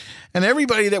Trick, and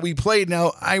everybody that we played.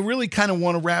 Now, I really kind of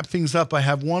want to wrap things up. I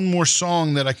have one more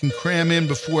song that I can cram in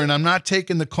before, and I'm not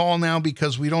taking the call now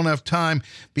because we don't have time,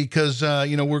 because,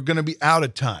 we're going to be out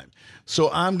of time. So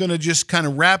I'm going to just kind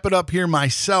of wrap it up here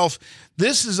myself.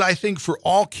 This is, I think, for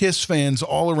all Kiss fans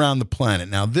all around the planet.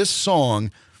 Now, this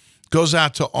song goes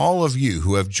out to all of you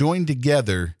who have joined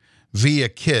together via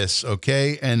Kiss,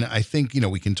 okay? And I think,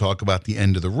 we can talk about the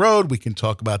end of the road. We can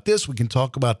talk about this. We can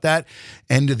talk about that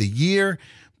end of the year.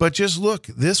 But just look,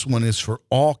 this one is for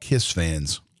all Kiss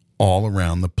fans all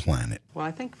around the planet. Well,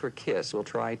 I think for Kiss, we'll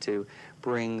try to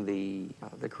bring the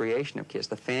creation of KISS,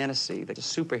 the fantasy, the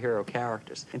superhero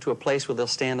characters, into a place where they'll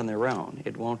stand on their own.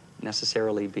 It won't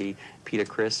necessarily be Peter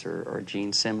Criss or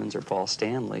Gene Simmons or Paul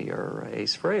Stanley or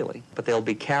Ace Frehley, but they'll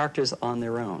be characters on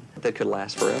their own that could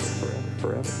last forever, forever,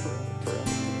 forever, forever, forever.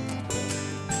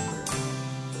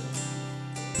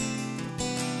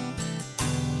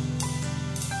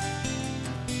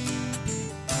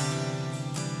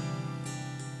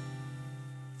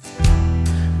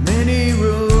 Many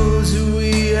roads that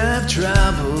we have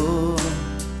traveled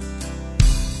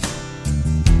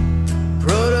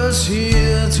brought us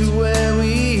here to where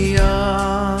we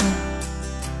are.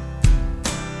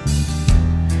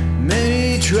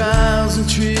 Many trials and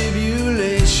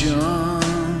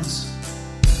tribulations.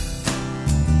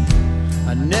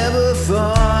 I never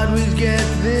thought we'd get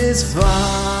this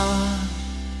far.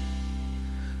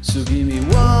 So give me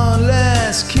one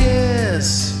last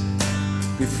kiss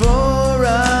before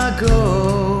I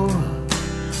go.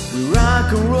 We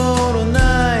rock and roll all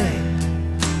night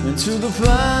into the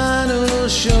final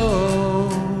show.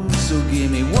 So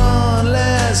give me one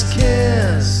last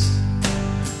kiss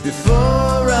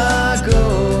before I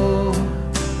go.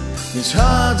 It's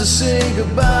hard to say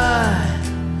goodbye,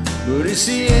 but it's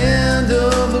the end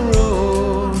of the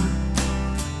road.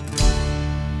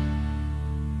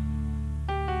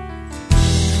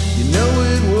 You know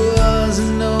it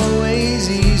wasn't always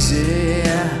easy.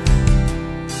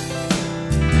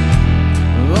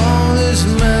 On this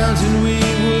mountain we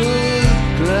would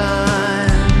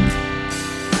climb,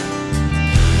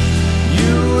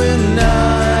 you and I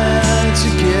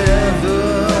together,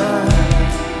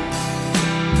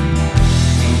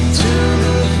 to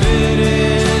the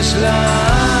finish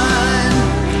line.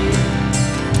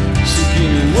 So give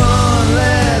me one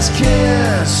last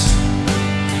kiss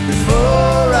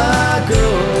before I go.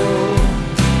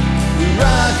 We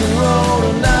rock and roll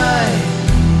all night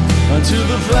until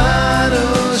the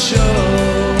final show.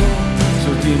 So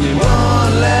give me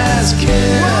one last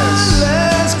kiss,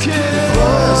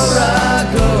 before I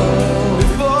go.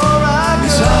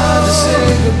 It's hard to say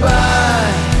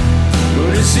goodbye,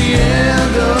 but it's the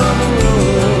end of the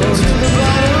road to the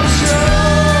final show.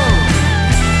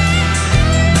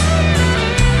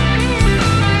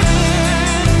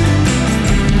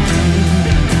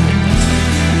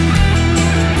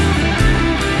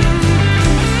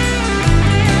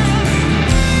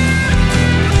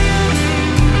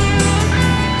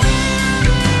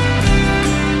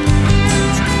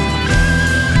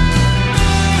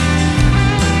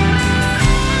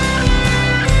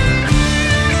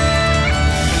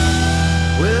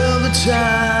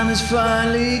 Time has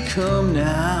finally come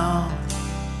now.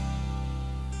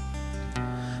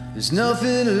 There's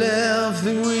nothing left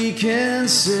that we can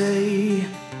say.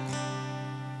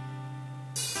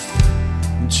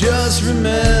 Just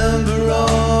remember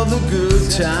all the good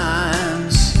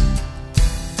times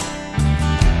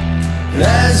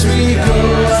as we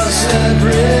go our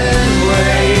separate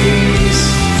ways.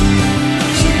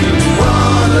 So give me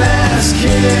one last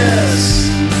kiss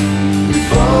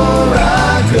before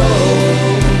I go.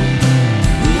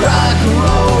 Rock and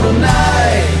roll all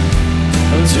night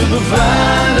until the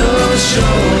final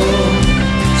show.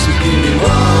 So give me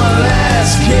one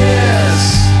last kiss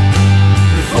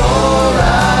before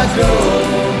I go.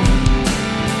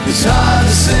 It's hard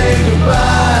to say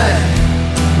goodbye,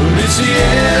 but it's the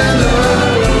end of the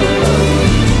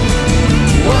road.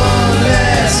 One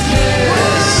last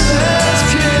kiss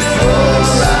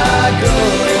before I go.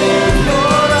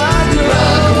 Rock and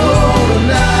roll all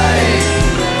night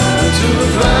until the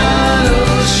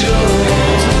final show.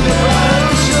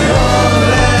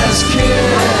 One last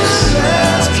kiss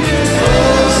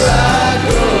before I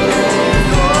go.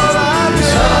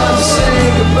 It's hard to say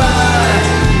goodbye,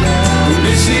 but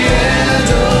it's the end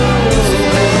of the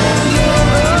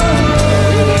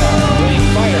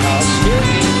Firehouse,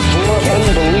 four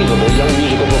unbelievable young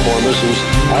musical performers whose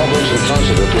albums and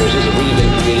concert appearances have really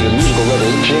been creating a musical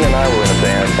revolution. Jay and I were in a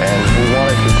band, and we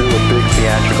wanted to do a big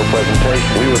theatrical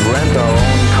presentation. We would rent our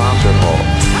own concert hall.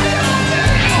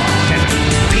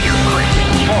 Peter Criss,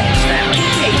 Paul Stanley,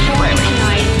 Ace Frehley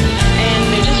tonight, and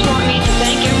they just want me to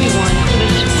thank everyone for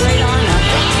this great honor.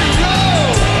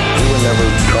 We were never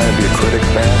trying to be a critics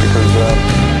band because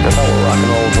that's how rock and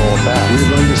roll is all about. We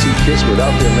were going to see KISS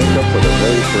without their makeup for the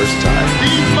very first time.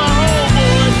 He's my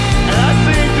homeboy, and I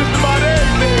sing just about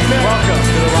everything now. Welcome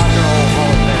to the Rock and Roll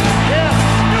Hall of Fame.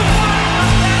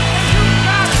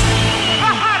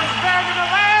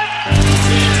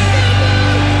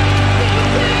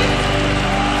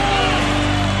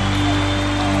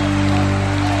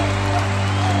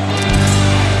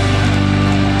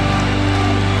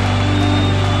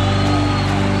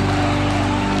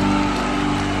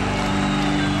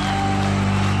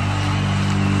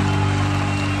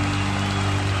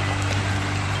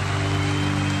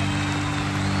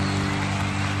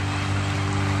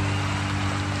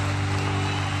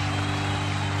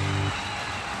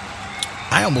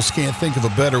 I almost can't think of a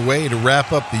better way to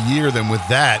wrap up the year than with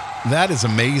that. That is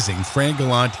amazing. Fran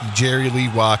Galante, Jerry Lee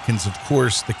Watkins, of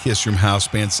course, the Kiss Room House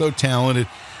Band, so talented.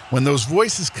 When those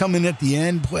voices come in at the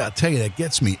end, boy, I'll tell you, that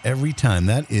gets me every time.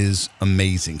 That is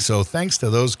amazing. So thanks to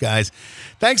those guys.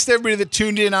 Thanks to everybody that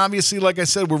tuned in. Obviously, like I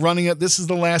said, we're running it. This is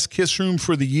the last Kiss Room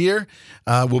for the year.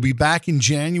 We'll be back in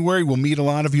January. We'll meet a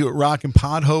lot of you at Rockin'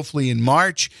 Pod, hopefully in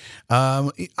March.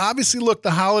 Obviously, look,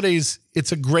 the holidays,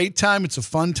 it's a great time. It's a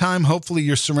fun time. Hopefully,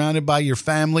 you're surrounded by your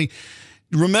family.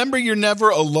 Remember, you're never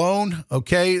alone,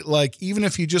 okay? Like, even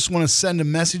if you just want to send a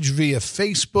message via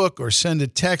Facebook or send a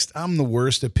text, I'm the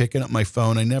worst at picking up my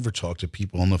phone. I never talk to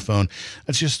people on the phone.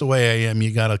 That's just the way I am.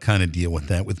 You got to kind of deal with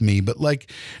that with me. But, like,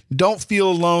 don't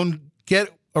feel alone.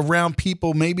 Get around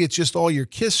people. Maybe it's just all your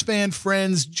Kiss fan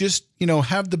friends. Just,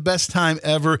 have the best time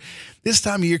ever. This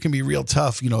time of year can be real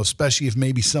tough, especially if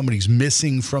maybe somebody's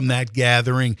missing from that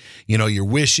gathering. You're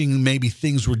wishing maybe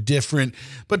things were different,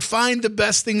 but find the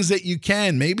best things that you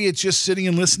can. Maybe it's just sitting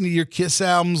and listening to your Kiss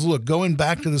albums. Look, going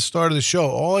back to the start of the show,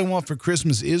 all I want for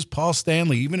Christmas is Paul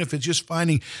Stanley, even if it's just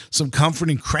finding some comfort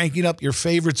in cranking up your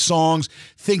favorite songs,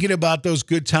 thinking about those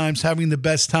good times, having the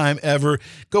best time ever.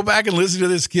 Go back and listen to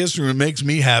this Kiss Room. It makes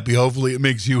me happy. Hopefully it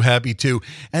makes you happy too.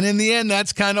 And in the end,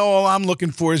 that's kind of all I'm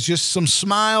looking for, is just some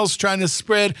smiles, trying to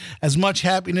spread as much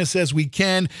happiness as we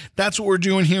can. That's what we're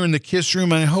doing here in the Kiss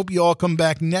Room, and I hope you all come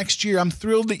back next year. I'm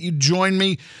thrilled that you join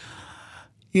me.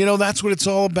 That's what it's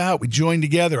all about. We join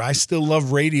together. I still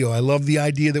love radio. I love the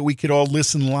idea that we could all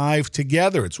listen live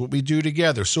together. It's what we do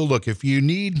together. So look, if you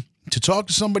need to talk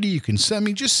to somebody, you can send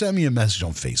me a message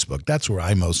on Facebook. That's where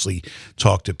I mostly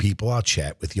talk to people. I'll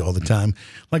chat with you all the time.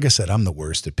 Like I said, I'm the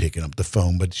worst at picking up the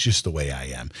phone, but it's just the way I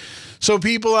am. So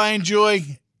people, I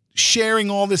enjoy sharing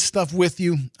all this stuff with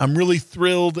you. I'm really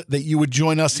thrilled that you would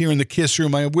join us here in the Kiss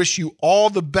Room. I wish you all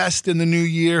the best in the new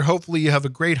year. Hopefully you have a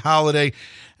great holiday.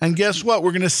 And guess what?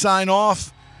 We're going to sign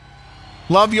off.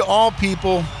 Love you all,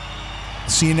 people.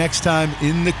 See you next time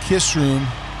in the Kiss Room.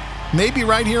 Maybe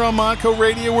right here on Monaco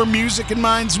Radio, where music and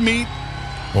minds meet,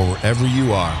 or wherever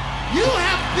you are. You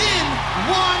have been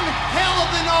one hell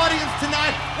of an audience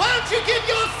tonight. Why don't you give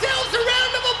yourselves a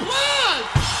round of applause?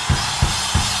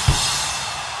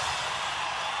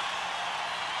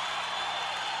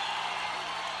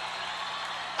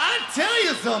 I'll tell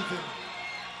you something.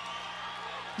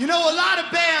 A lot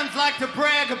of bands like to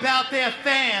brag about their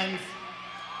fans.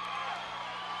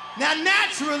 Now,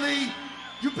 naturally,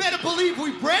 you better believe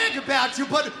we brag about you,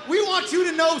 but we want you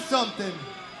to know something.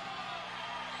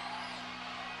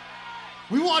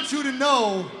 We want you to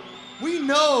know, we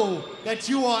know that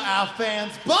you are our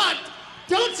fans, but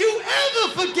don't you ever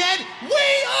forget,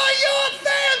 we are your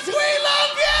fans. We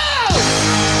love you!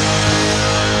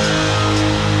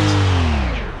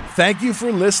 Thank you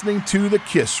for listening to The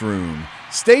Kiss Room.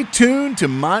 Stay tuned to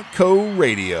Montco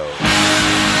Radio.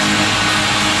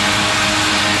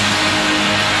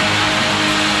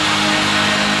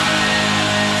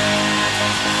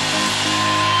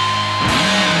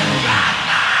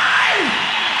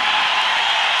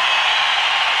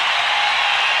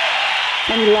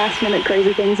 Any last-minute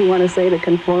crazy things you want to say to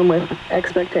conform with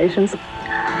expectations?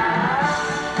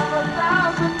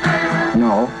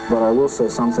 No, but I will say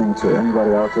something to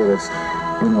anybody out there that's,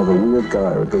 the weird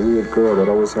guy or the weird girl that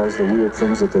always has the weird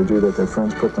things that they do that their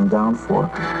friends put them down for.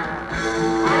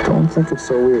 Don't think it's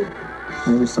so weird.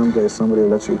 Maybe someday somebody will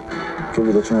let you, give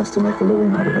you the chance to make a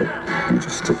living out of it. You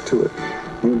just stick to it.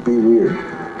 You be weird.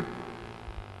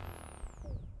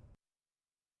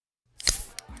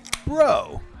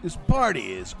 Bro, this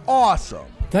party is awesome.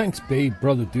 Thanks, babe,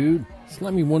 brother dude.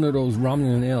 Slap me one of those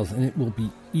ramen and ales and it will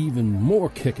be even more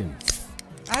kicking.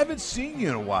 I haven't seen you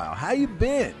in a while. How you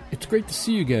been? It's great to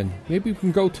see you again. Maybe we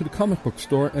can go to the comic book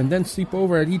store and then sleep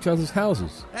over at each other's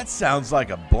houses. That sounds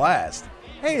like a blast.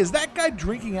 Hey, is that guy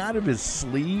drinking out of his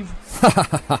sleeve?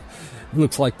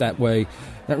 Looks like that way.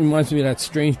 That reminds me of that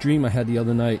strange dream I had the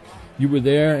other night. You were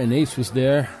there and Ace was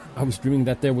there. I was dreaming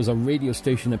that there was a radio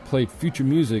station that played future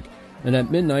music, and at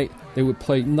midnight they would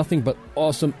play nothing but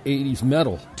awesome 80s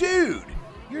metal. Dude,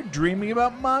 you're dreaming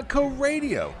about Montco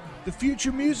Radio. The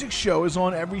Future Music Show is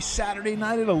on every Saturday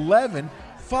night at 11,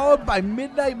 followed by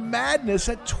Midnight Madness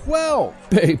at 12.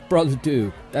 Hey, brother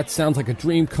dude, that sounds like a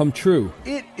dream come true.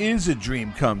 It is a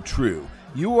dream come true.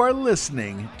 You are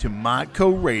listening to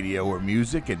Montco Radio, where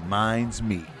music and minds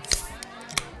meet.